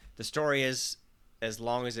story is as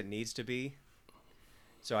long as it needs to be.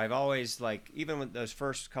 So I've always, like, even with those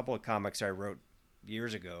first couple of comics I wrote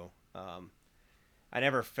years ago, I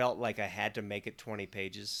never felt like I had to make it 20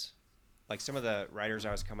 pages. Like, some of the writers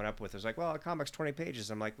I was coming up with was like, well, a comic's 20 pages.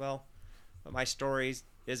 I'm like, well, but my story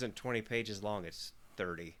isn't 20 pages long. It's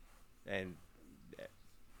 30. And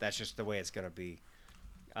that's just the way it's going to be.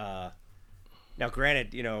 Now,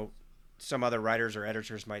 granted, some other writers or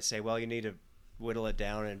editors might say, well, you need to whittle it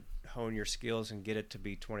down and hone your skills and get it to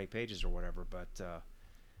be 20 pages or whatever. But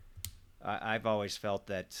I've always felt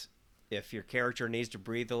that if your character needs to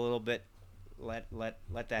breathe a little bit, let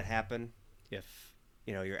that happen. If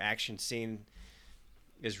your action scene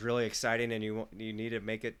is really exciting and you need to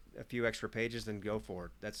make it a few extra pages, then go for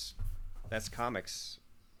it. That's comics.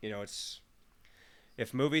 It's,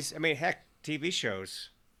 if movies, I mean, heck, TV shows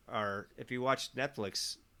are, if you watch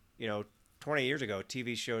Netflix, 20 years ago,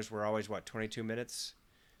 TV shows were always 22 minutes,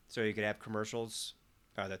 so you could have commercials.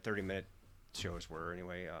 The 30-minute shows were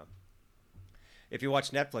anyway. if you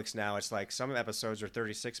watch Netflix now, it's like some episodes are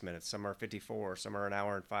 36 minutes, some are 54, some are an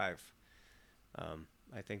hour and 5.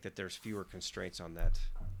 I think that there's fewer constraints on that.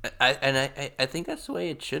 I think that's the way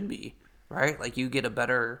it should be, right? Like you get a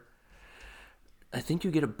better, I think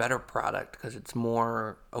you get a better product because it's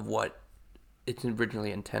more of what it's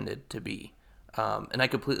originally intended to be. And I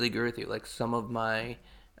completely agree with you. Like some of my,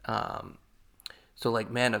 so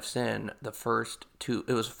like Man of Sin, the first two,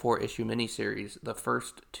 it was a 4-issue miniseries. The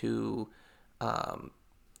first two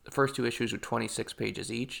issues were 26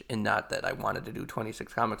 pages each, and not that I wanted to do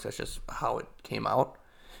 26 comics. That's just how it came out.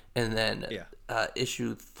 And then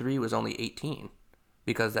issue 3 was only 18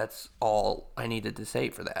 because that's all I needed to say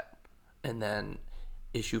for that. And then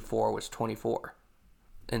issue 4 was 24.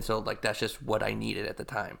 And so like that's just what I needed at the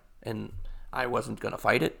time. And I wasn't going to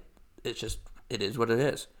fight it. It's just, it is what it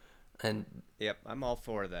is. And yep, I'm all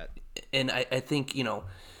for that. And I think,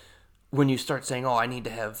 when you start saying, oh, I need to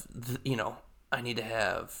have,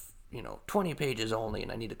 20 pages only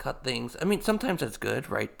and I need to cut things. I mean, sometimes that's good,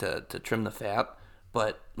 right, to trim the fat.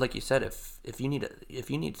 But like you said, if you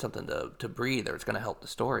need something to breathe or it's going to help the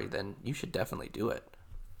story, then you should definitely do it.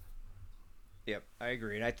 Yep, I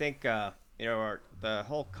agree. And I think, the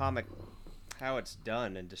whole comic, how it's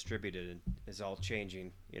done and distributed is all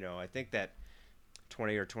changing. I think that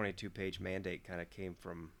 20 or 22 page mandate kind of came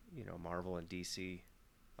from, Marvel and DC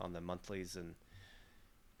on the monthlies. And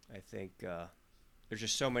I think there's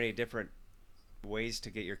just so many different ways to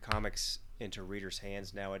get your comics into readers'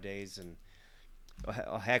 hands nowadays. And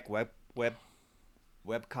heck, web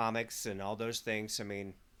comics and all those things. I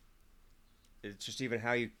mean, it's just even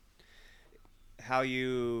how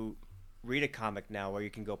you read a comic now, where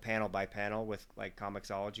you can go panel by panel with like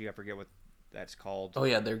Comixology. I forget what that's called. Oh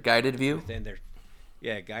yeah, their guided view. Within their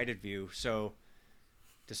guided view. So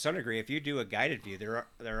to some degree, if you do a guided view,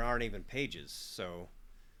 there aren't even pages. So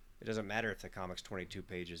it doesn't matter if the comic's 22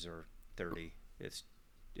 pages or 30. It's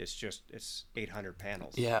 800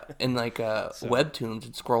 panels. Yeah, and like Webtoons,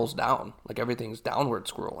 it scrolls down. Like everything's downward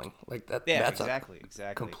scrolling. Like that. Yeah, that's exactly.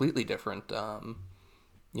 Completely different,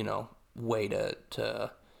 way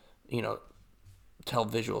to tell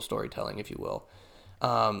visual storytelling, if you will.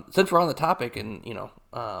 Since we're on the topic, and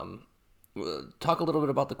talk a little bit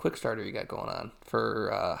about the quick starter you got going on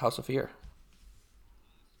for House of Fear.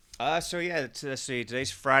 So yeah, let's see.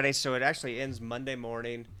 Today's Friday, so it actually ends Monday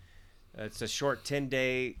morning. It's a short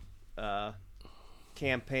 10-day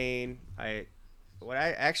campaign. What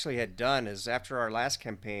I actually had done is, after our last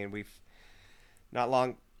campaign, we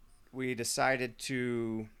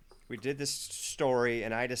did this story,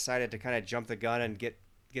 and I decided to kind of jump the gun and get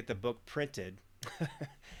the book printed.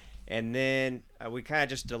 And then we kind of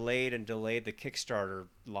just delayed the Kickstarter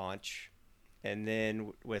launch. And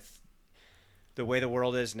then with the way the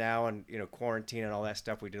world is now, and quarantine and all that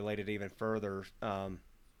stuff, we delayed it even further.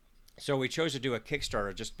 So we chose to do a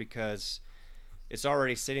Kickstarter just because it's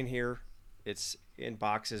already sitting here. It's in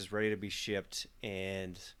boxes, ready to be shipped.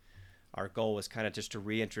 And our goal was kind of just to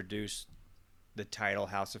reintroduce the title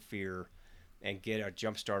House of Fear and get a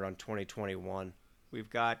jump start on 2021. We've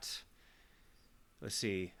got, let's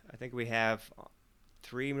see, I think we have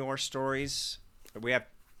 3 more stories. We have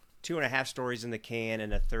 2.5 stories in the can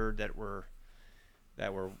and a third that we're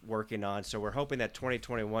working on. So we're hoping that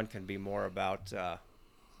 2021 can be more about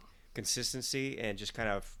consistency and just kind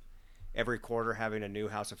of every quarter having a new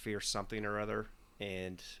House of Fear something or other.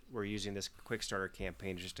 And we're using this quick starter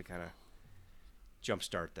campaign just to kind of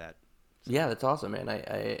jumpstart that. Yeah, that's awesome, man.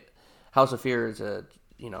 I House of Fear is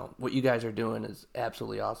what you guys are doing is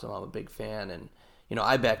absolutely awesome. I'm a big fan, and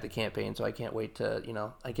I backed the campaign, so I can't wait to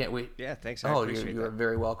I can't wait. Yeah, thanks. You're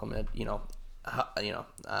very welcome.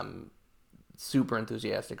 I'm super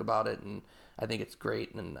enthusiastic about it, and I think it's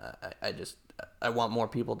great, and I want more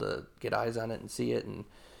people to get eyes on it and see it and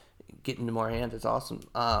get into more hands. It's awesome.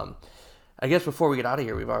 I guess before we get out of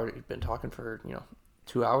here, we've already been talking for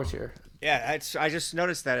 2 hours here. Yeah, I just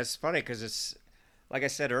noticed that. It's funny because it's like I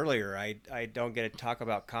said earlier, I don't get to talk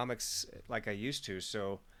about comics like I used to,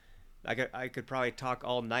 so I could probably talk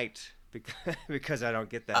all night because I don't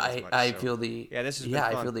get that as much. I feel the this has been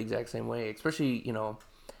fun. I feel the exact same way. Especially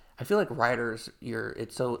I feel like writers,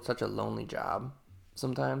 it's such a lonely job.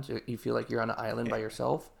 Sometimes you feel like you're on an island by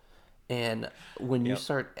yourself, and when you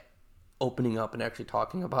start opening up and actually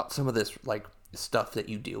talking about some of this like stuff that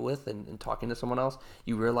you deal with and talking to someone else,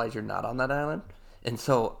 you realize you're not on that island. And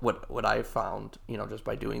so what I found, just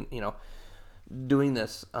by doing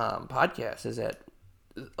this podcast is that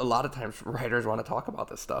a lot of times writers want to talk about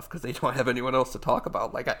this stuff because they don't have anyone else to talk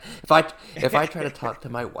about. Like if I try to talk to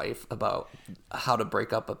my wife about how to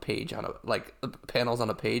break up a page on panels on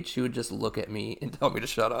a page, she would just look at me and tell me to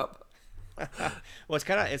shut up. Well, it's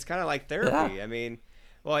kind of like therapy. Yeah. I mean,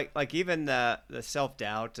 well, like even the self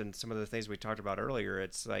doubt and some of the things we talked about earlier.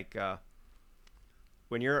 It's like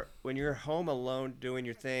when you're home alone doing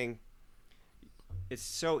your thing, it's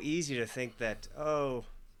so easy to think that, oh,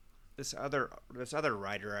 this other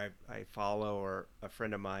writer I follow or a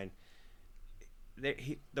friend of mine,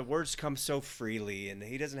 the words come so freely and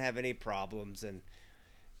he doesn't have any problems. And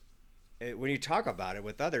when you talk about it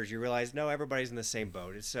with others, you realize no, everybody's in the same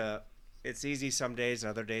boat. It's easy some days,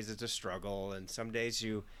 and other days it's a struggle, and some days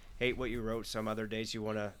you hate what you wrote, some other days you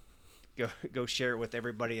want to go share it with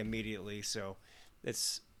everybody immediately. So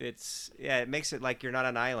yeah, it makes it like you're not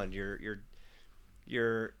an island.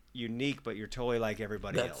 You're unique, but you're totally like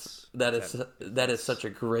everybody else. That is such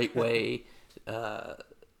a great way,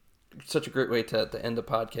 such a great way to end the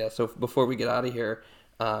podcast. So before we get out of here,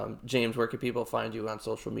 James, where can people find you on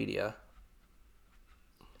social media?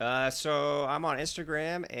 So I'm on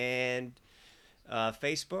Instagram and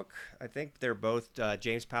Facebook. I think they're both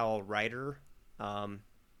James Powell Writer. And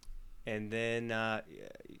then I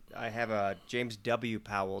have a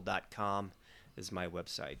jameswpowell.com is my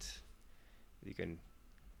website. You can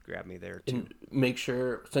grab me there too. And make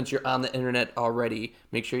sure, since you're on the internet already,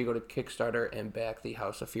 make sure you go to Kickstarter and back the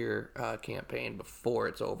House of Fear campaign before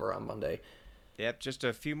it's over on Monday. Yep, just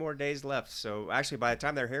a few more days left. So actually, by the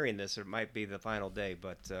time they're hearing this, it might be the final day.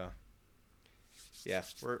 But yeah,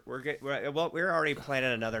 we're already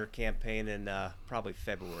planning another campaign in probably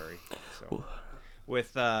February. So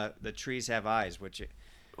with the Trees Have Eyes, which you've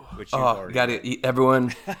already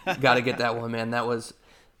everyone got to get that one, man. That was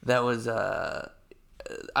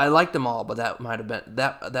I liked them all, but that might have been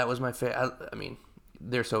that was my favorite. I mean,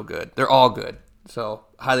 they're so good. They're all good. So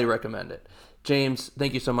highly recommend it. James,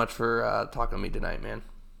 thank you so much for talking to me tonight, man.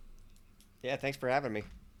 Yeah, thanks for having me.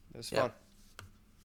 It was fun.